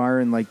say,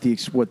 Byron, like the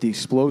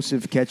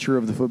explosive catcher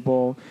of the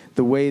football,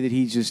 the way that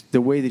he just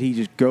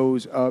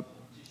goes up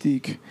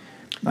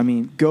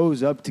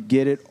goes up to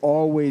get it.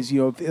 Always,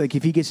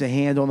 if he gets a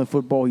hand on the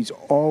football, he's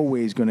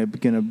always going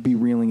to be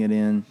reeling it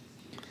in.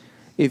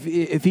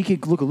 if he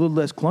could look a little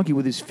less clunky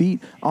with his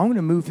feet, I'm going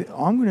to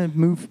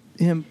move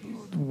him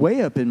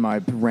way up in my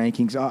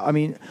rankings. I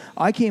mean,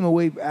 I came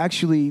away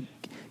actually.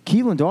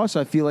 Keelan Doss,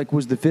 I feel like,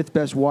 was the fifth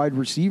best wide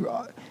receiver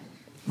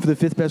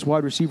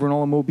in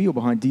all of Mobile,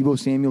 behind Deebo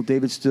Samuel,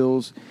 David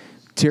Stills,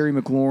 Terry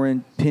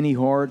McLaurin, Penny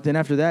Hart. Then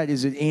after that,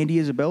 is it Andy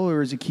Isabella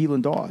or is it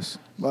Keelan Doss?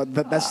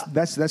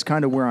 That's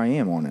kind of where I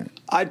am on it.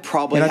 I'd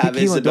probably have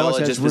Isabella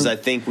just because I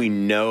think we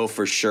know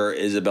for sure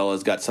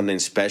Isabella's got something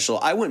special.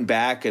 I went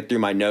back through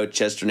my notes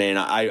yesterday, and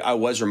I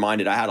was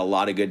reminded I had a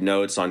lot of good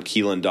notes on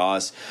Keelan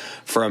Doss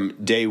from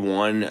day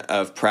one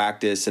of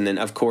practice, and then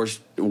of course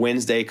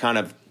Wednesday kind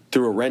of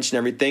threw a wrench and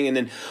everything, and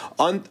then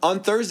on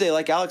Thursday,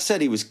 like Alex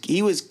said, he was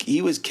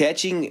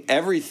catching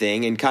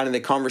everything, and kind of the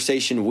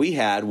conversation we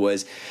had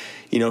was,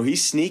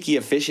 he's sneaky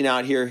efficient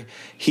out here.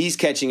 He's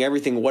catching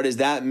everything. What does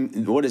that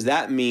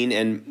mean?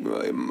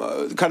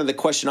 And kind of the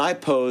question I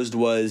posed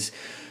was,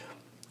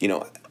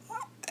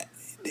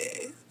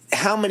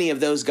 how many of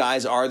those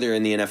guys are there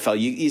in the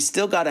NFL? You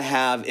still got to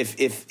have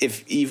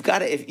you got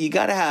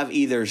to have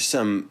either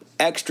some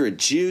extra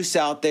juice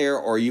out there,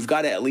 or you've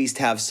got to at least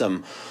have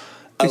some.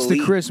 It's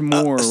the Chris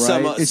Moore,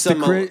 right?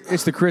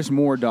 It's the Chris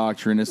Moore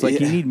doctrine. It's like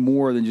you need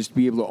more than just to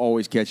be able to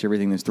always catch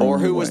everything that's thrown your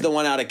way. Or who was the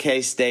one out of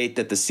K-State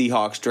that the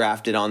Seahawks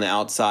drafted on the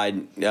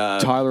outside?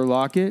 Tyler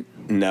Lockett?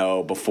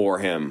 No, before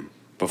him.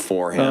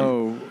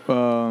 Oh,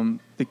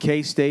 the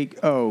K-State.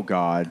 Oh,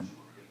 God.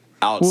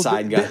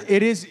 Outside guy.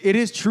 It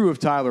is true of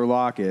Tyler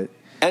Lockett.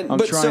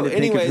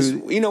 Anyways,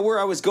 where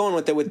I was going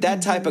with it, with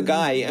that type of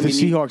guy. The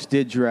Seahawks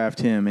did draft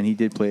him, and he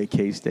did play at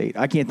K-State.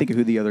 I can't think of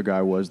who the other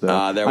guy was, though.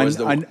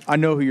 I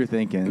know who you're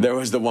thinking. There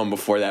was the one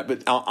before that,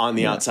 but on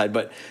the outside.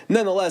 But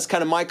nonetheless,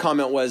 kind of my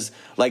comment was,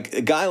 like,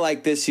 a guy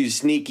like this who's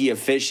sneaky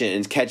efficient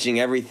and catching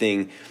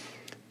everything,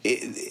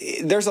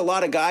 there's a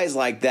lot of guys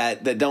like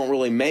that don't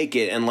really make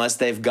it unless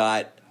they've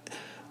got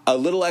a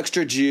little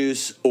extra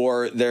juice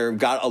or they've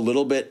got a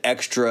little bit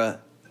extra,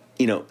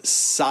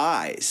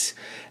 size.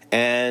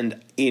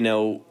 And,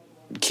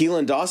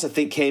 Keelan Doss, I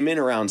think, came in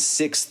around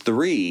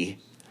 6'3".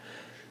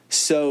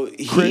 So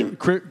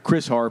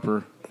Chris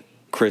Harper.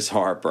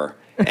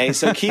 And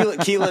so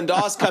Keelan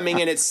Doss coming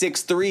in at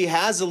 6'3"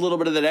 has a little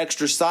bit of that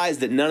extra size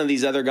that none of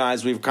these other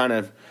guys we've kind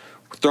of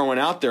thrown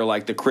out there,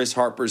 like the Chris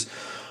Harpers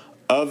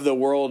of the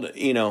world,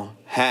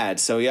 had.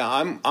 So, yeah,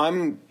 I'm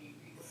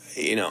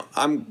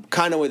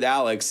kind of with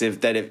Alex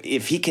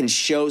if he can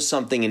show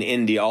something in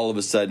Indy, all of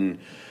a sudden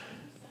 –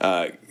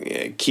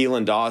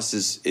 Keelan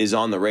Doss is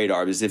on the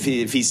radar. Because if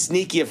he's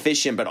sneaky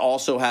efficient but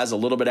also has a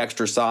little bit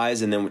extra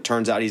size, and then it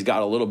turns out he's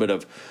got a little bit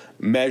of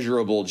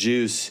measurable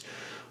juice,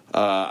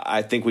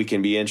 I think we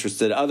can be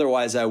interested.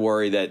 Otherwise, I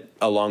worry that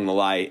along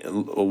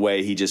the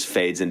way he just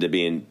fades into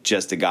being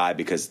just a guy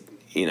because,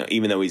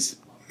 even though he's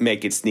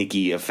making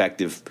sneaky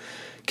effective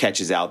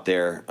catches out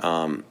there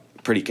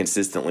pretty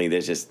consistently,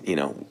 there's just,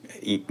 you're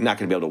not going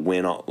to be able to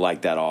win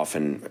like that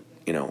often.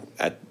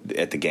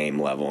 At the game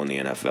level in the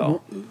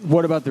NFL.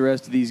 What about the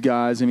rest of these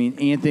guys? I mean,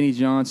 Anthony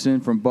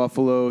Johnson from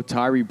Buffalo,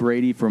 Tyree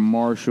Brady from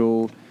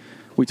Marshall.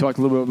 We talked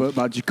a little bit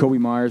about Jacoby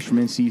Myers from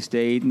NC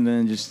State, and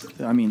then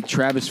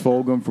Travis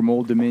Fulgham from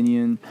Old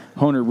Dominion,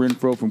 Hunter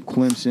Renfrow from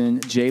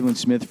Clemson, Jalen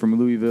Smith from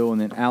Louisville, and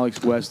then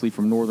Alex Wesley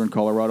from Northern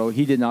Colorado.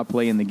 He did not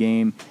play in the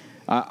game.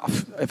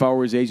 If I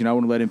were his agent, I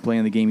wouldn't let him play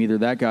in the game either.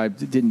 That guy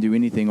didn't do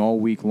anything all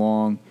week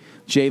long.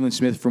 Jalen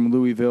Smith from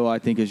Louisville, I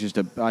think is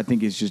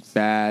just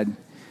bad.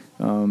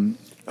 You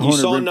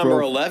saw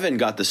number 11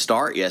 got the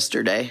start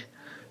yesterday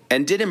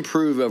and did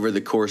improve over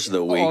the course of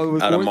the week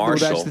out of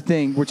Marshall. Well, that's the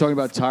thing. We're talking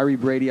about Tyree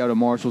Brady out of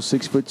Marshall,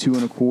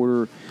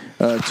 6'2.25",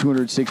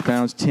 206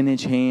 pounds,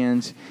 10-inch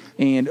hands,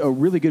 and a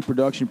really good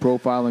production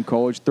profile in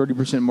college,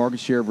 30% market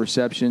share of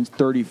receptions,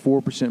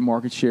 34%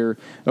 market share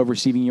of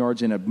receiving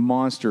yards, and a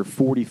monster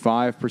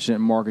 45%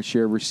 market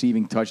share of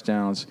receiving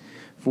touchdowns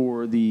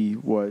for the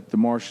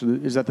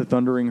Marshall. Is that the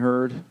Thundering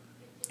Herd?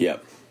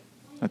 Yep.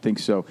 I think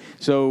so.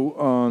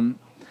 So,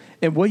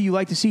 and what do you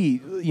like to see?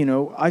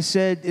 I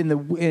said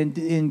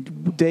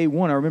in day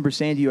one, I remember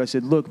saying to you, I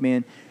said, look,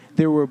 man,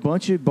 there were a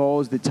bunch of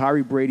balls that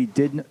Tyree Brady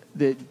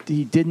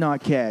did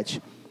not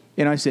catch.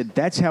 And I said,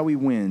 that's how he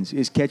wins,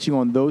 is catching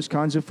on those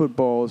kinds of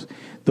footballs,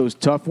 those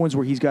tough ones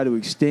where he's got to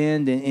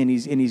extend and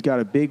he's got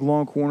a big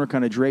long corner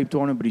kind of draped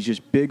on him, but he's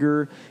just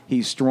bigger,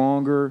 he's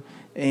stronger.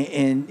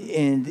 And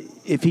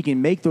if he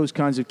can make those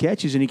kinds of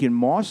catches and he can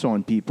moss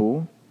on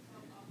people,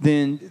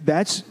 then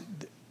that's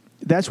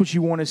what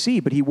you want to see.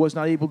 But he was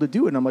not able to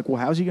do it. And I'm like, well,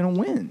 how's he going to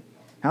win?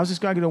 How's this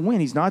guy going to win?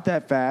 He's not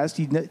that fast.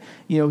 He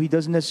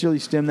doesn't necessarily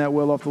stem that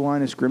well off the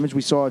line of scrimmage.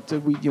 We saw it.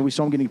 We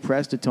saw him getting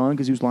pressed a ton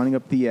because he was lining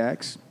up the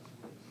X.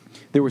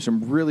 There were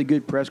some really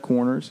good press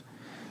corners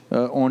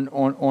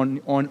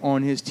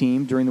on his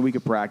team during the week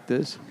of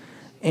practice.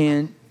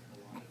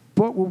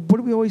 But what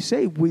do we always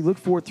say? We look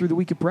for through the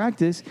week of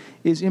practice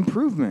is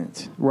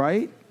improvement,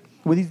 right?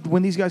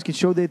 When these guys can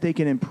show that they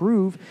can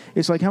improve,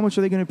 it's like, how much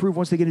are they going to improve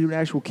once they get into an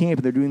actual camp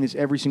and they're doing this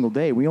every single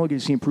day? We only get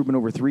to see improvement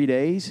over 3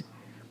 days.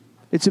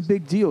 it's a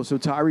big deal. So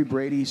Tyree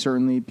Brady,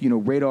 certainly,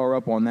 radar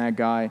up on that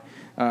guy.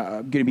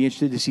 Going to be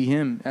interested to see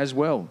him as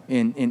well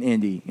in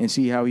Indy and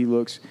see how he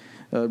looks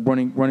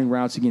running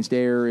routes against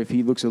air. If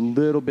he looks a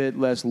little bit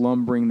less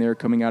lumbering there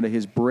coming out of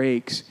his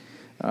breaks,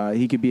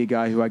 he could be a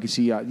guy who I could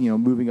see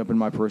moving up in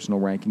my personal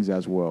rankings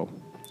as well.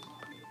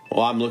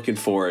 Well, I'm looking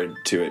forward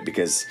to it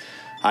because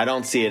I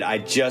don't see it. I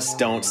just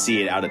don't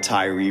see it out of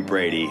Tyree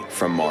Brady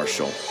from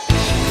Marshall.